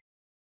Christmas.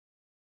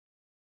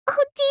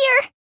 Oh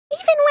dear,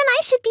 even when I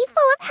should be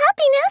full of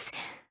happiness,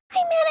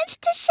 I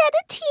managed to shed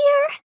a tear.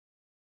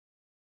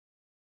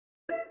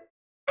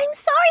 I'm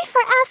sorry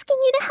for asking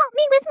you to help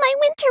me with my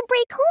winter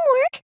break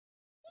homework,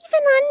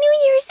 even on New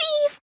Year's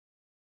Eve.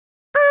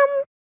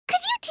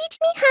 Could you teach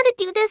me how to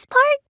do this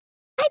part?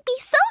 I'd be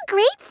so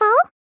grateful.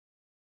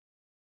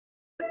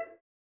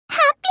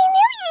 Happy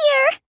New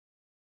Year!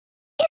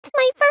 It's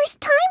my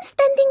first time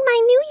spending my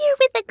New Year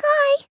with a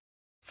guy,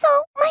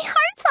 so my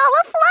heart's all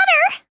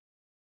aflutter.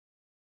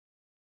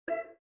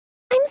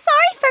 I'm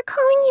sorry for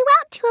calling you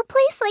out to a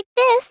place like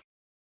this,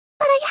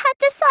 but I had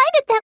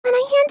decided that when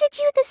I handed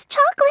you this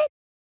chocolate,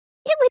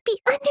 it would be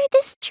under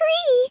this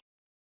tree.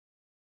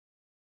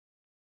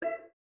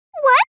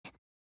 What?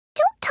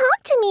 Don't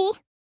talk to me.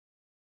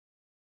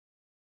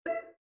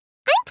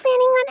 I'm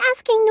planning on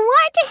asking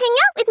Noire to hang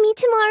out with me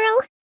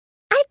tomorrow.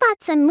 I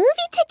bought some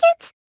movie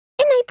tickets,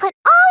 and I put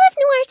all of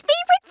Noire's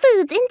favorite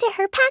foods into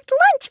her packed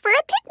lunch for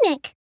a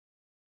picnic.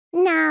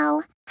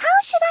 Now, how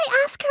should I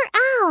ask her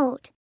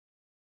out?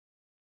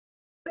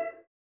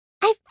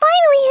 I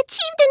finally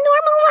achieved a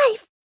normal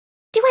life.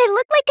 Do I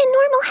look like a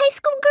normal high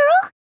school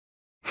girl?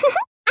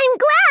 I'm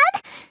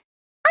glad.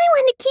 I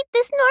want to keep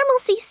this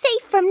normalcy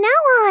safe from now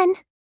on.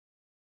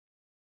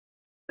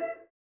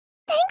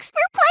 Thanks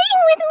for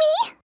playing with me.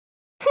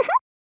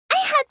 I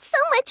had so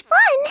much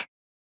fun.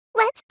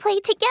 Let's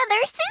play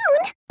together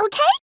soon,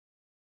 okay?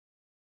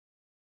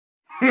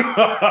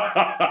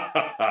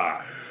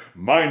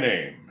 My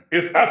name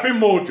is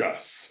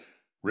Aphimojas.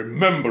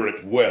 Remember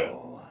it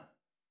well.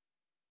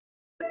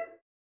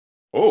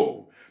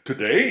 Oh,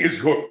 today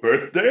is your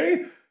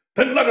birthday?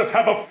 Then let us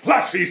have a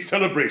flashy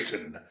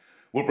celebration.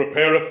 We'll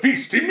prepare a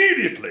feast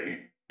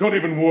immediately. Don't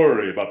even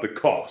worry about the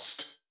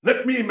cost.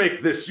 Let me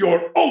make this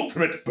your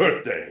ultimate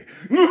birthday.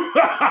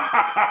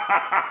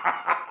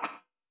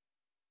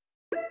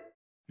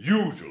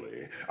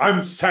 Usually,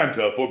 I'm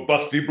Santa for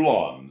busty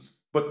blondes,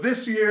 but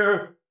this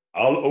year,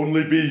 I'll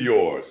only be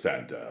your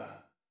Santa.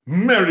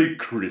 Merry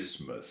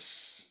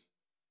Christmas.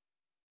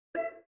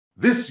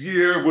 This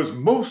year was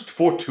most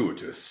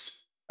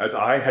fortuitous, as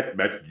I had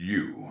met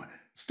you.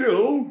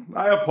 Still,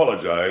 I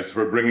apologize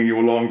for bringing you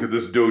along to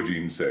this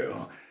dojin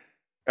sale.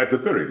 At the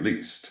very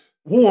least,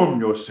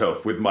 warm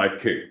yourself with my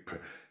cape.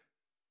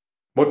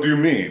 What do you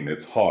mean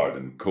it's hard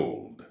and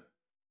cold?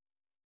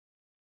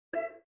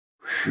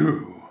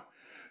 Phew.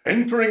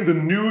 Entering the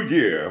new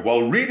year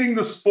while reading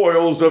the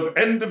spoils of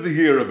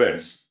end-of-the-year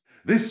events.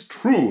 This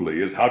truly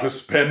is how to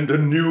spend a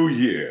new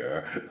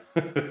year.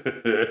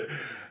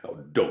 Oh,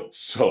 don't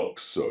sulk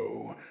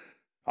so.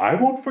 I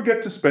won't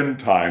forget to spend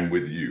time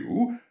with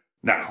you.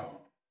 Now,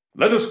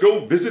 let us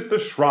go visit the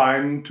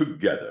shrine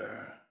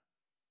together.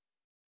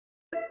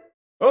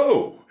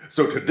 Oh,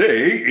 so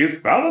today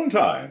is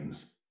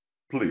Valentine's.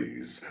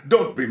 Please,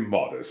 don't be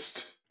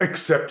modest.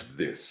 Accept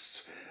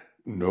this.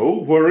 No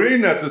worry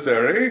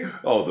necessary,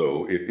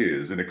 although it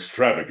is an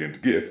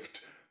extravagant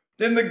gift.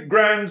 In the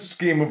grand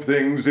scheme of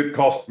things, it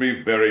cost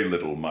me very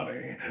little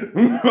money.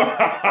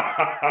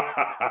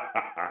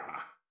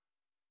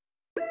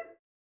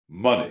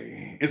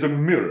 Money is a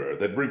mirror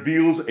that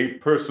reveals a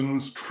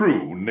person's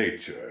true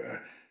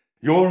nature.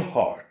 Your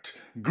heart,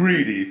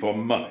 greedy for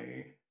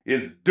money,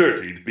 is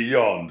dirtied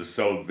beyond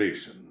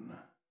salvation.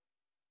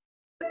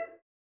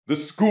 The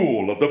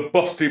school of the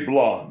busty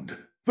blonde,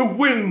 the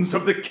winds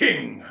of the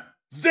king,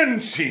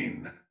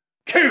 Zenshin,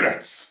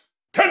 Keiretsu,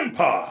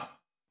 Tenpa,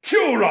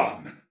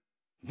 Kyoran.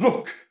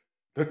 Look,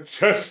 the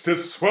chest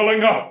is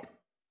swelling up.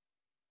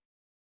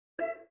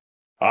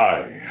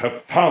 I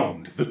have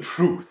found the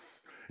truth.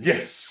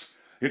 Yes,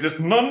 it is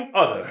none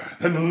other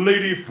than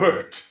Lady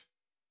Vert.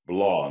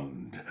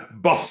 Blonde,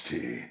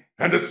 busty,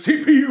 and a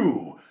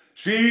CPU.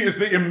 She is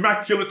the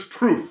immaculate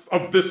truth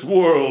of this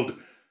world.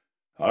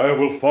 I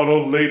will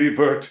follow Lady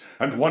Vert,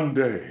 and one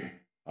day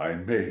I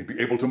may be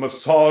able to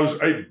massage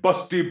a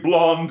busty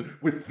blonde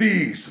with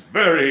these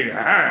very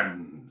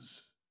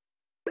hands.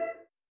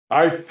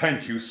 I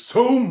thank you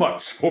so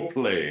much for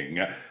playing.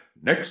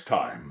 Next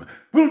time,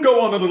 we'll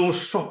go on a little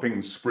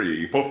shopping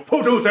spree for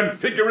photos and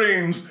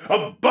figurines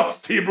of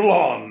busty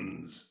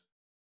blondes.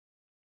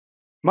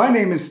 My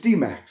name is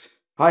Steemax.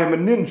 I am a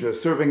ninja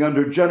serving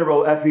under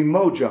General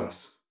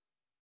Aphimojas.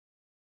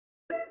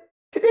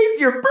 Today's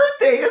your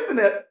birthday, isn't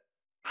it?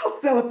 I'll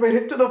celebrate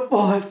it to the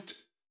fullest.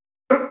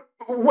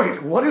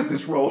 Wait, what is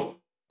this roll?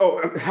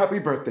 Oh, happy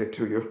birthday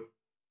to you.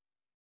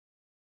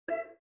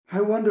 I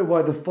wonder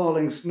why the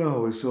falling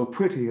snow is so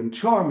pretty and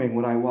charming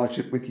when I watch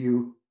it with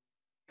you.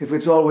 If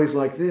it's always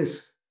like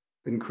this,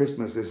 then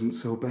Christmas isn't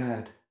so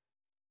bad.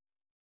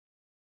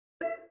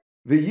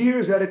 The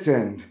year's at its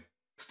end.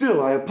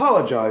 Still, I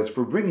apologize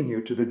for bringing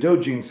you to the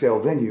dojin sale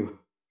venue,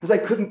 as I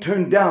couldn't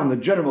turn down the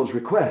General's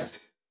request.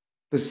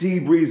 The sea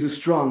breeze is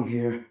strong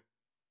here.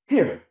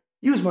 Here,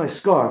 use my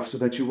scarf so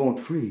that you won't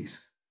freeze.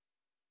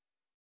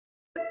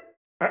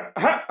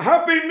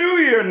 Happy New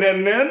Year,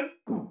 Nen Nen!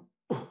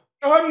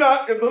 I'm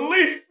not in the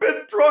least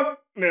bit drunk,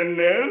 Nen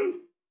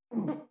Nen.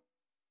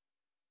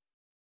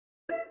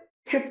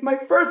 It's my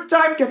first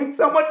time giving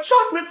someone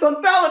chocolates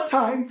on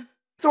Valentine's,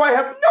 so I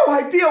have no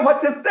idea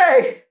what to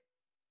say.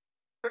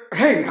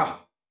 Hey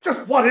now,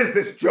 just what is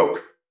this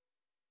joke?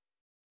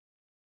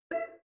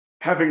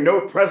 Having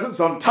no presents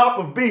on top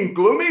of being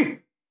gloomy?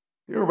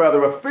 You're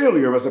rather a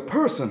failure as a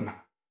person.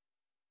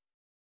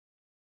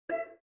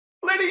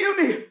 Lady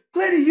Uni!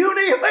 Lady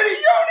Uni! Lady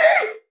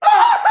Uni!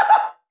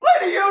 Ah!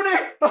 Lady Uni!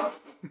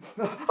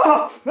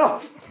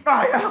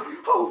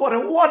 Oh, what a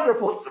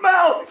wonderful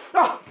smell!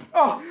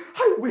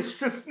 I wish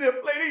to sniff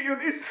Lady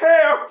Uni's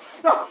hair.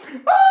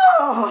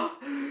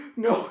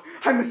 No,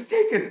 I'm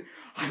mistaken.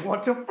 I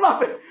want to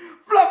fluff it.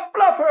 Fluff,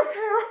 fluff her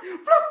hair.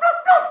 Fluff, fluff,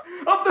 fluff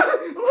of the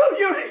little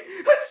Uni.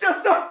 It's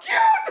just so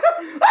cute.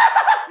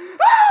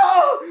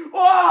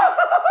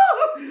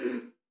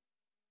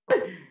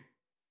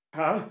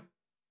 Huh?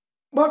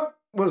 What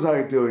was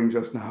I doing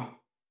just now?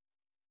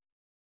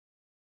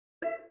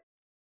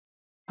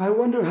 I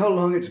wonder how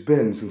long it's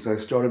been since I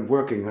started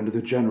working under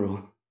the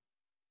General.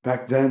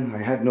 Back then, I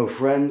had no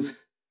friends,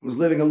 was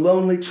living a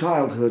lonely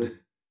childhood.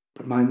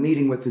 but my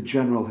meeting with the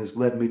General has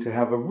led me to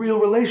have a real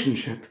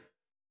relationship.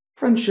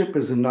 Friendship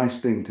is a nice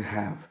thing to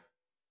have.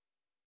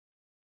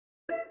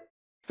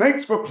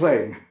 Thanks for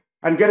playing,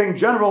 and getting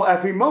General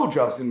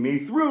Afimojas and me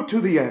through to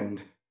the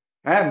end.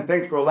 And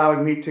thanks for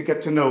allowing me to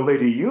get to know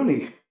Lady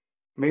Uni.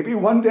 Maybe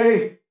one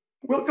day,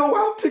 we'll go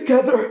out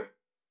together.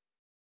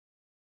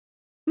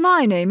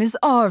 My name is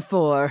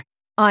R4.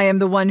 I am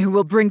the one who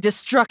will bring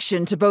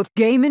destruction to both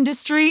game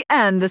industry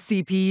and the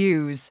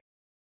CPUs.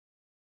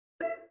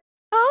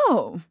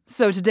 Oh,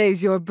 so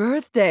today's your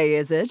birthday,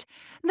 is it?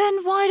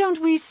 Then why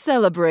don't we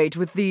celebrate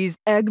with these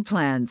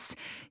eggplants?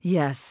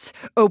 Yes,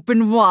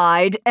 open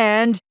wide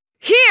and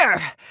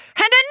here!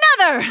 And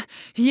another!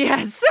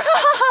 Yes!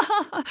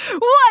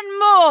 One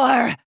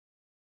more!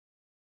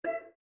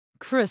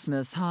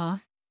 Christmas, huh?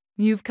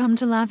 You've come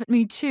to laugh at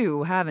me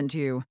too, haven't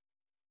you?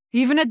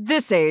 Even at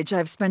this age,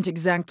 I've spent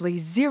exactly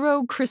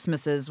 0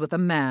 Christmases with a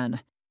man.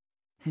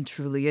 It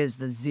truly is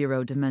the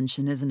 0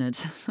 dimension, isn't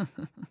it?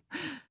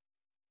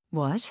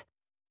 What?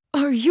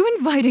 Are you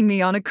inviting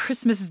me on a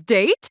Christmas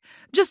date?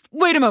 Just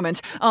wait a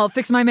moment. I'll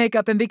fix my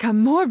makeup and become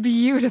more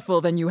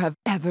beautiful than you have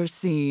ever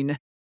seen.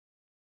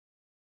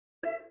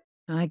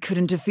 I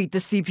couldn't defeat the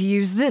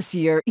CPUs this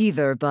year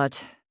either,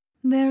 but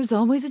there's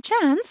always a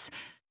chance.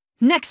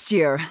 Next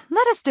year,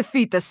 let us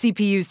defeat the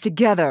CPUs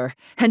together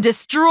and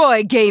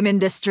destroy game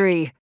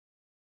industry.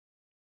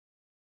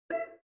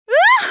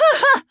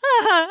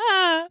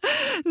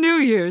 New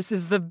Year's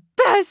is the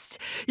best.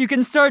 You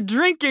can start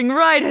drinking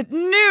right at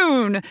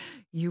noon.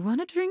 You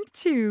want a drink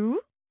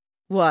too?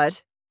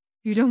 What?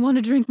 You don't want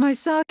to drink my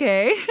sake?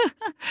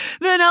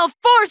 Then I'll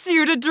force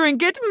you to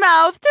drink it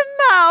mouth to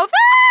mouth.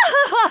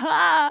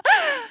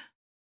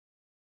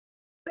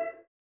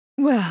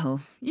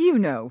 Well, you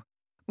know,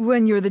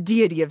 when you're the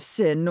deity of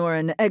sin or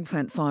an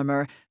eggplant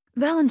farmer,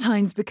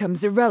 Valentine's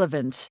becomes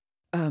irrelevant.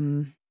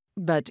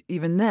 But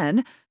even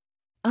then,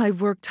 I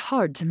worked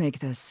hard to make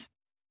this.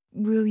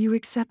 Will you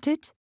accept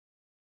it?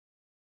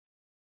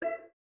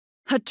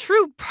 A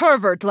true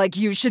pervert like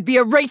you should be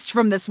erased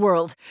from this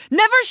world.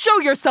 Never show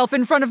yourself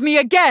in front of me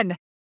again!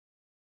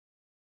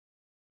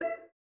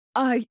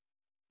 I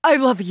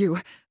love you.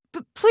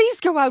 Please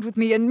go out with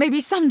me and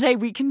maybe someday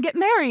we can get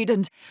married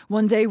and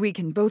one day we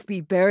can both be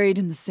buried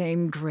in the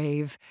same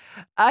grave.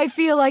 I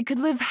feel I could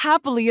live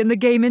happily in the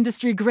game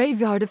industry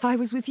graveyard if I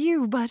was with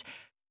you, but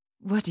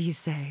what do you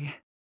say?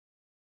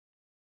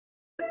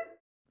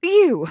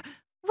 You!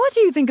 What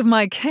do you think of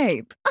my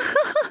cape?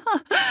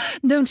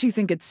 Don't you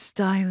think it's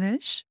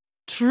stylish?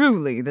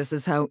 Truly, this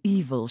is how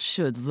evil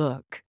should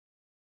look.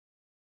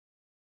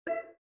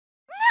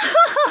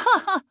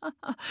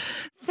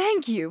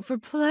 Thank you for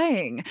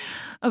playing.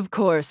 Of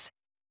course,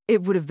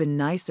 it would have been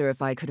nicer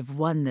if I could have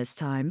won this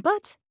time,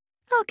 but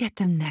I'll get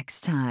them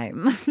next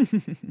time.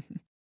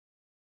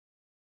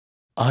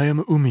 I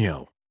am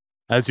Umio.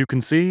 As you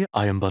can see,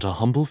 I am but a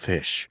humble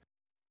fish.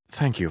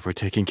 Thank you for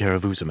taking care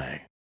of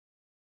Uzume.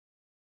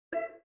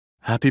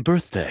 Happy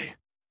birthday.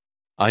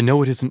 I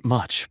know it isn't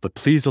much, but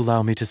please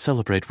allow me to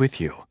celebrate with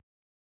you.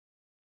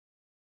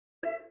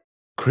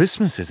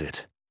 Christmas, is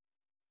it?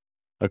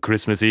 A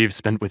Christmas Eve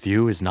spent with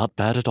you is not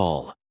bad at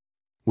all.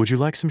 Would you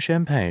like some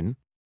champagne?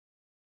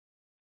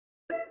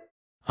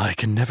 I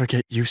can never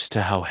get used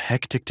to how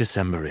hectic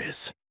December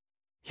is.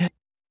 Yet,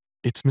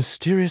 it's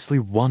mysteriously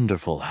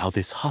wonderful how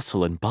this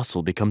hustle and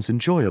bustle becomes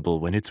enjoyable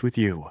when it's with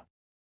you.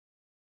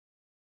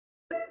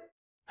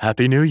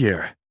 Happy New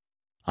Year!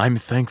 I'm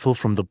thankful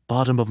from the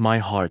bottom of my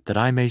heart that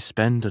I may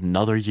spend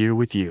another year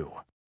with you.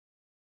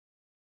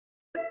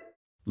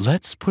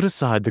 Let's put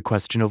aside the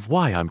question of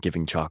why I'm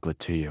giving chocolate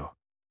to you.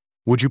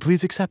 Would you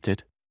please accept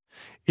it?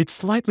 It's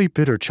slightly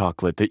bitter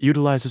chocolate that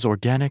utilizes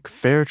organic,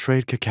 fair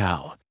trade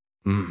cacao.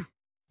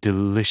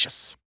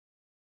 Delicious.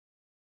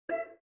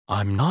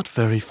 I'm not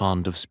very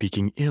fond of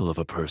speaking ill of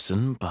a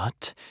person,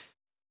 but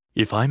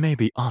if I may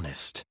be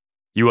honest,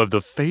 you have the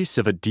face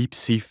of a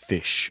deep-sea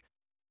fish.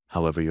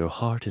 However, your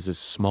heart is as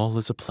small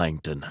as a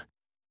plankton.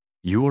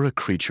 You are a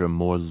creature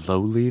more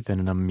lowly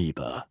than an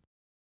amoeba.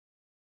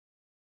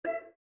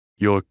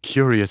 You're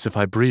curious if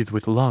I breathe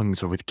with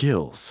lungs or with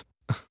gills.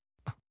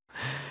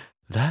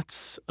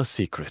 That's a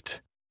secret.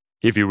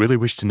 If you really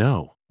wish to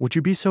know, would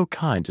you be so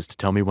kind as to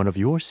tell me one of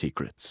your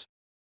secrets?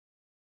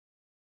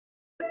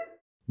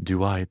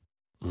 Do I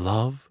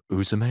love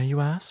Uzume,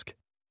 you ask?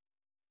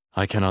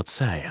 I cannot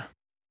say.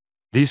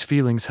 These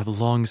feelings have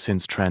long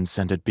since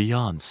transcended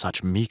beyond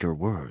such meager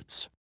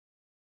words.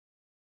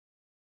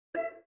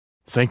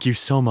 Thank you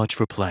so much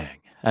for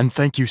playing, and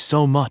thank you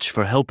so much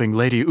for helping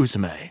Lady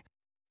Uzume.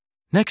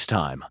 Next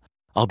time,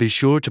 I'll be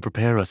sure to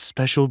prepare a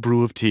special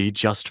brew of tea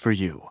just for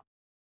you.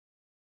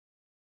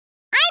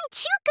 I'm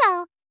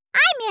Chuko.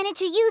 I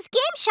manage a used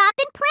game shop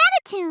in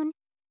Planetoon.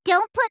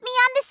 Don't put me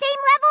on the same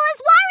level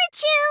as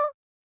Warachu.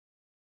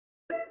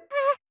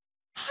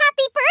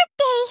 Happy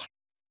birthday.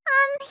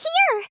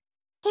 Here.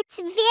 It's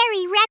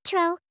very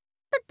retro,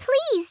 but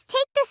please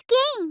take this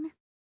game.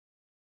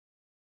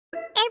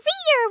 Every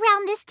year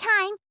around this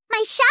time,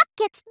 my shop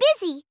gets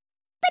busy,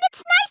 but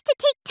it's nice to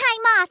take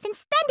time off and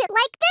spend it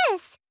like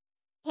this.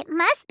 It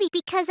must be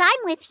because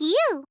I'm with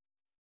you.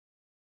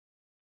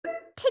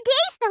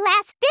 Today's the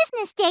last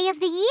business day of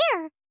the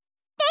year.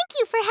 Thank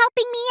you for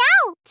helping me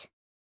out.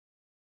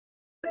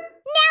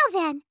 Now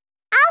then,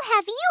 I'll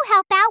have you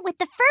help out with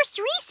the first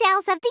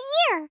resales of the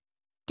year.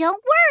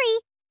 Don't worry,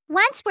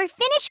 once we're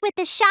finished with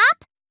the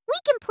shop, we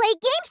can play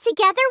games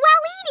together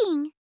while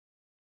eating.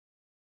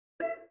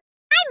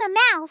 I'm a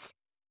mouse,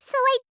 so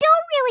I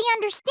don't really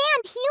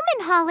understand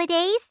human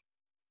holidays.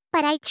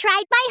 But I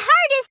tried my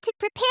hardest to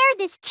prepare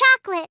this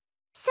chocolate,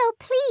 so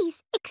please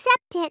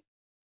accept it.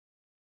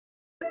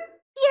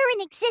 You're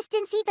in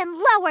existence even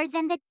lower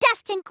than the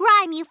dust and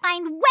grime you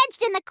find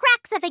wedged in the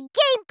cracks of a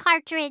game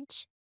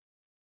cartridge.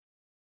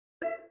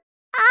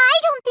 I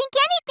don't think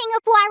anything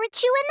of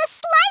Warachu in the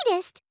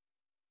slightest.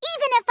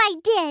 Even if I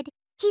did,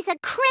 he's a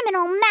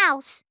criminal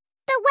mouse.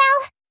 But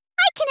well,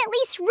 I can at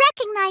least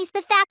recognize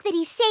the fact that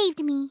he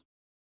saved me.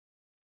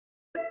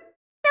 The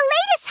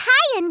latest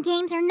high-end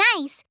games are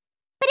nice,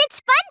 but it's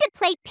fun to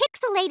play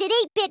pixelated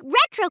 8-bit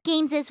retro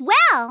games as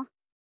well.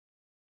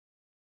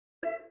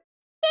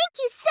 Thank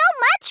you so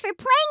much for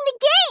playing the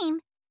game.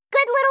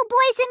 Good little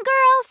boys and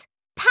girls,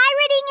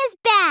 pirating is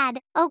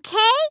bad,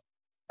 okay?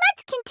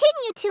 Let's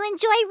continue to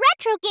enjoy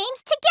retro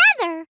games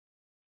together.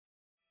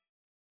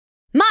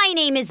 My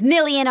name is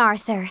Million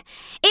Arthur.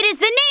 It is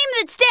the name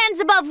that stands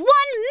above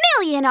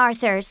 1,000,000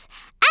 Arthurs,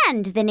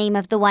 and the name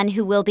of the one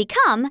who will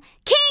become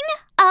King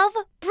of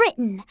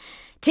Britain.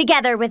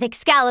 Together with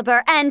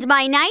Excalibur and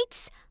my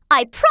knights,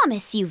 I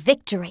promise you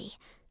victory.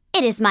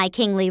 It is my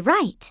kingly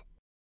right.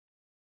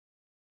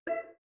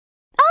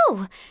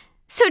 Oh,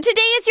 so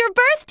today is your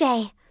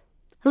birthday.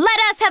 Let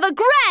us have a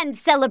grand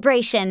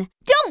celebration.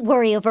 Don't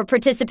worry over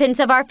participants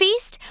of our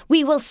feast.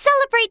 We will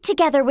celebrate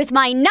together with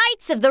my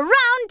Knights of the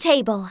Round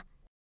Table.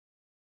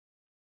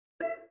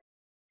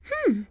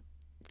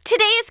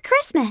 Today is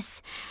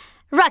Christmas.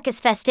 Ruckus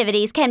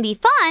festivities can be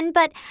fun,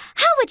 but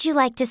how would you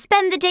like to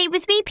spend the day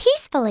with me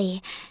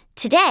peacefully?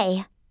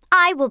 Today,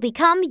 I will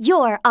become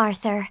your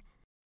Arthur.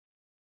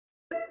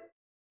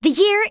 The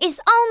year is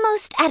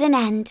almost at an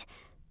end.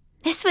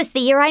 This was the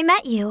year I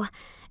met you,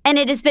 and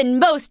it has been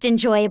most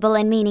enjoyable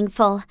and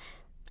meaningful.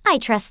 I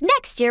trust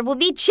next year will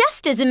be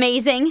just as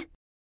amazing.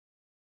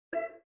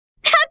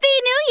 Happy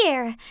New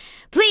Year!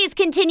 Please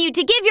continue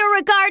to give your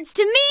regards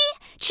to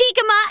me,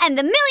 Chikama, and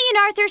the Million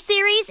Arthur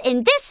series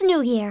in this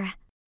new year.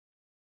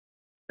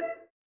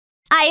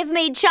 I have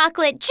made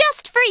chocolate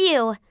just for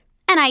you,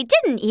 and I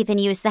didn't even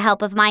use the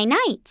help of my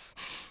knights.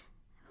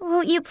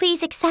 Won't you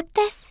please accept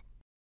this?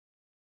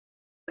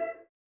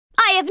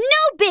 I have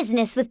no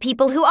business with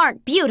people who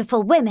aren't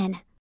beautiful women.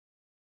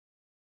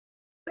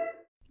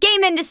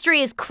 Game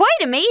industry is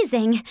quite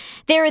amazing.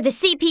 There are the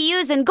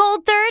CPUs in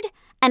Gold Third,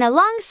 and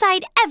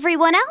alongside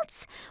everyone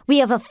else, we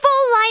have a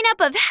full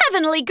lineup of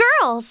heavenly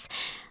girls.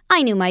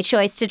 I knew my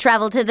choice to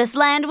travel to this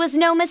land was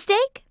no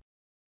mistake.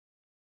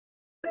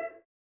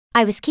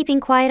 I was keeping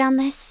quiet on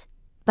this,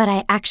 but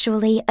I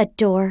actually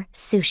adore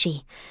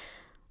sushi.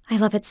 I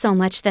love it so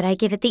much that I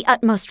give it the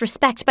utmost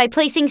respect by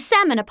placing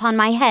salmon upon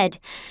my head.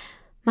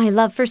 My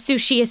love for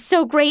sushi is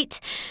so great,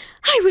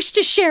 I wish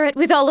to share it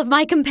with all of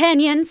my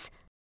companions.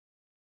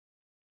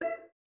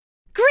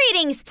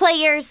 Greetings,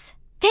 players!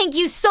 Thank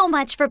you so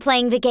much for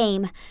playing the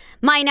game.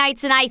 My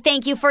knights and I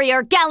thank you for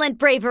your gallant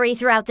bravery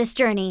throughout this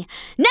journey.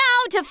 Now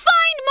to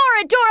find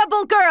more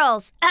adorable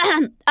girls!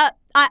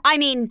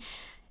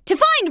 To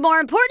find more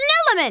important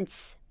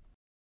elements!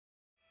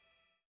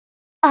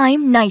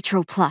 I'm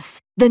Nitro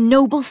Plus, the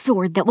noble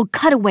sword that will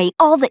cut away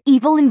all the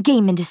evil in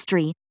game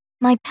industry.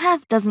 My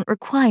path doesn't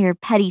require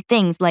petty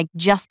things like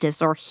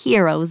justice or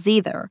heroes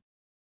either.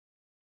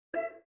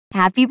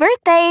 Happy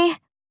birthday!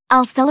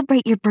 I'll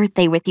celebrate your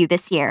birthday with you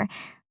this year.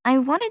 I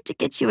wanted to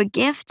get you a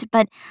gift,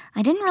 but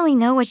I didn't really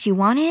know what you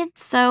wanted,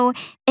 so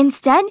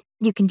instead,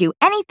 you can do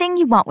anything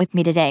you want with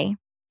me today.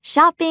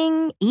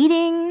 Shopping,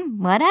 eating,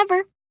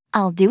 whatever.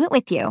 I'll do it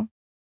with you.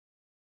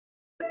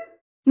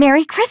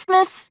 Merry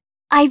Christmas!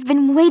 I've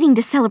been waiting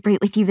to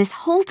celebrate with you this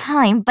whole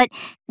time, but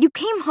you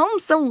came home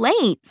so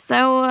late,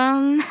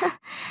 so,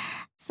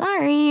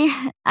 sorry.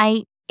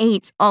 I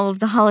ate all of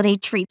the holiday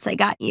treats I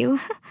got you.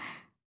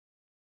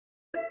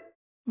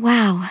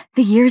 Wow,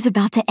 the year's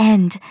about to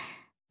end.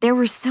 There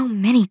were so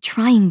many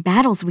trying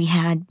battles we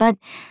had, but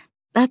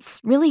that's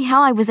really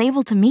how I was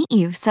able to meet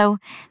you, so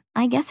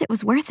I guess it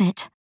was worth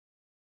it.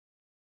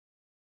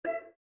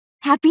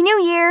 Happy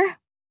New Year!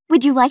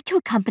 Would you like to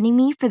accompany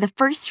me for the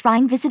first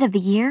shrine visit of the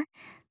year?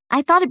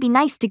 I thought it'd be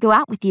nice to go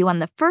out with you on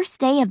the first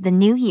day of the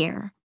new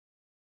year.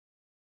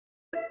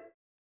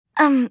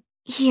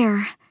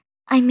 Here.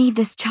 I made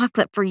this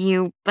chocolate for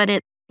you, but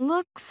it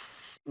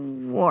looks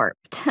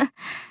warped.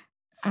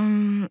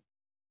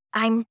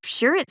 I'm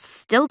sure it's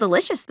still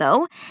delicious,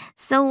 though,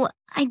 so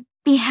I'd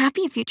be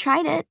happy if you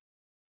tried it.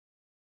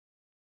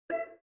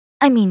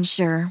 I mean,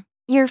 sure,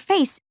 your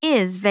face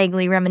is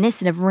vaguely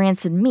reminiscent of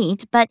rancid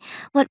meat, but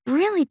what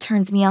really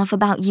turns me off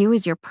about you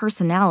is your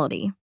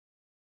personality.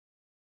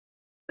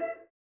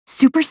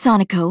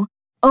 Supersonico,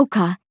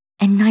 Oka,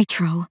 and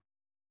Nitro.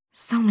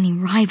 So many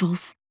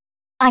rivals.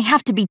 I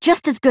have to be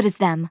just as good as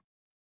them.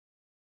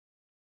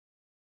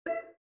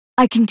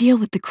 I can deal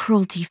with the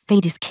cruelty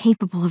fate is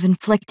capable of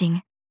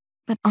inflicting,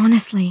 but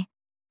honestly,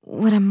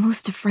 what I'm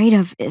most afraid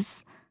of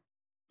is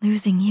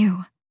losing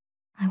you.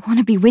 I want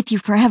to be with you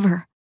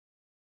forever.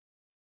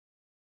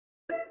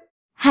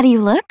 How do you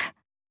look?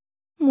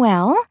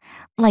 Well,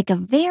 like a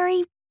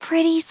very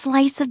pretty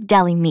slice of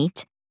deli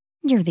meat.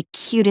 You're the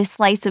cutest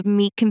slice of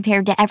meat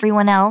compared to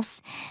everyone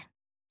else.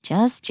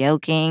 Just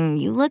joking.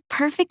 You look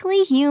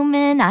perfectly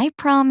human, I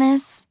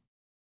promise.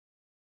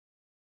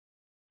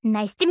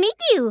 Nice to meet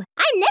you.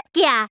 I'm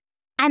Nepgya.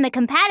 I'm a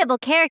compatible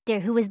character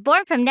who was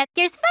born from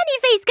Nepgear's funny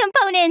face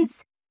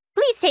components.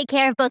 Please take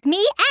care of both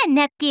me and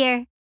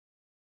Nepgear.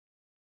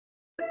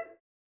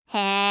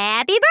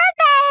 Happy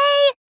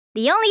birthday!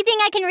 The only thing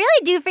I can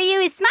really do for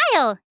you is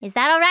smile. Is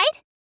that all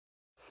right?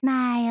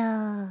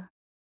 Smile.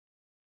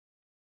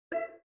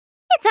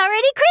 It's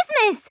already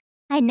Christmas!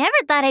 I never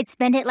thought I'd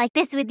spend it like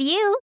this with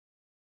you.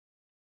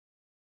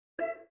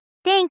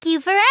 Thank you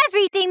for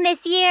everything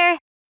this year.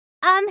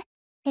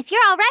 If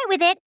you're all right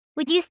with it,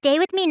 would you stay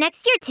with me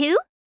next year too?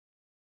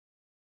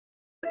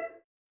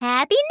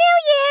 Happy New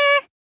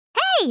Year!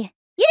 Hey,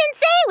 you didn't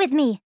say it with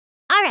me.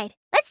 All right,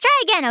 let's try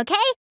again, okay?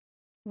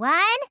 1,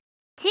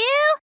 2,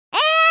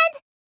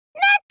 and...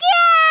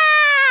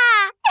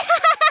 Nepgya!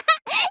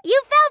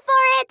 You fell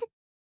for it!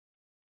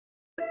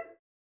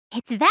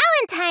 It's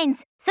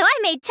Valentine's, so I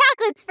made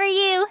chocolates for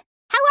you.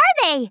 How are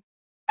they?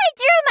 I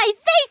drew my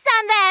face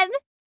on them!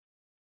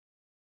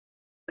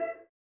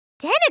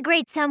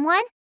 Denigrate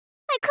someone?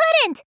 I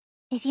couldn't!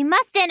 If you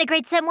must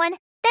denigrate someone,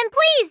 then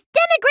please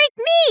denigrate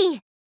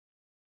me!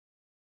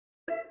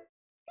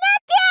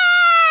 Nepgya!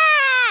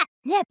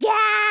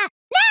 Nepgya!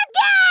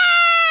 Nepgya!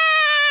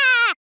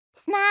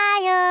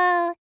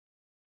 Smile!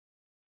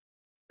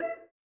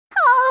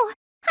 Oh,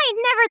 I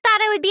never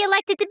thought I would be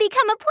elected to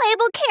become a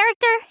playable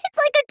character. It's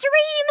like a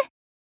dream.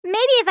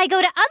 Maybe if I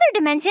go to other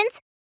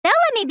dimensions, they'll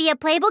let me be a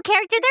playable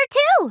character there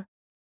too.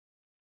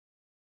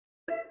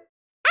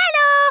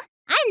 Hello,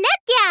 I'm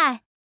Nepgya.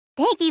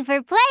 Thank you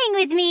for playing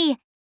with me.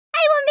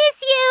 I will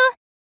miss you.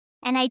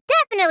 And I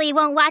definitely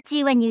won't watch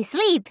you when you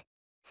sleep.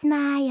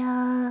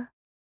 Smile.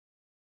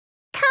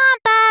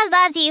 Compa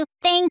loves you.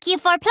 Thank you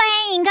for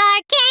playing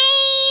our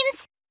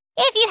games.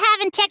 If you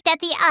haven't checked out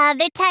the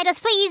other titles,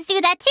 please do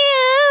that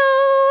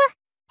too.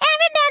 And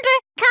remember,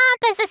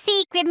 Compa's a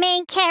secret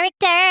main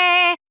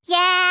character.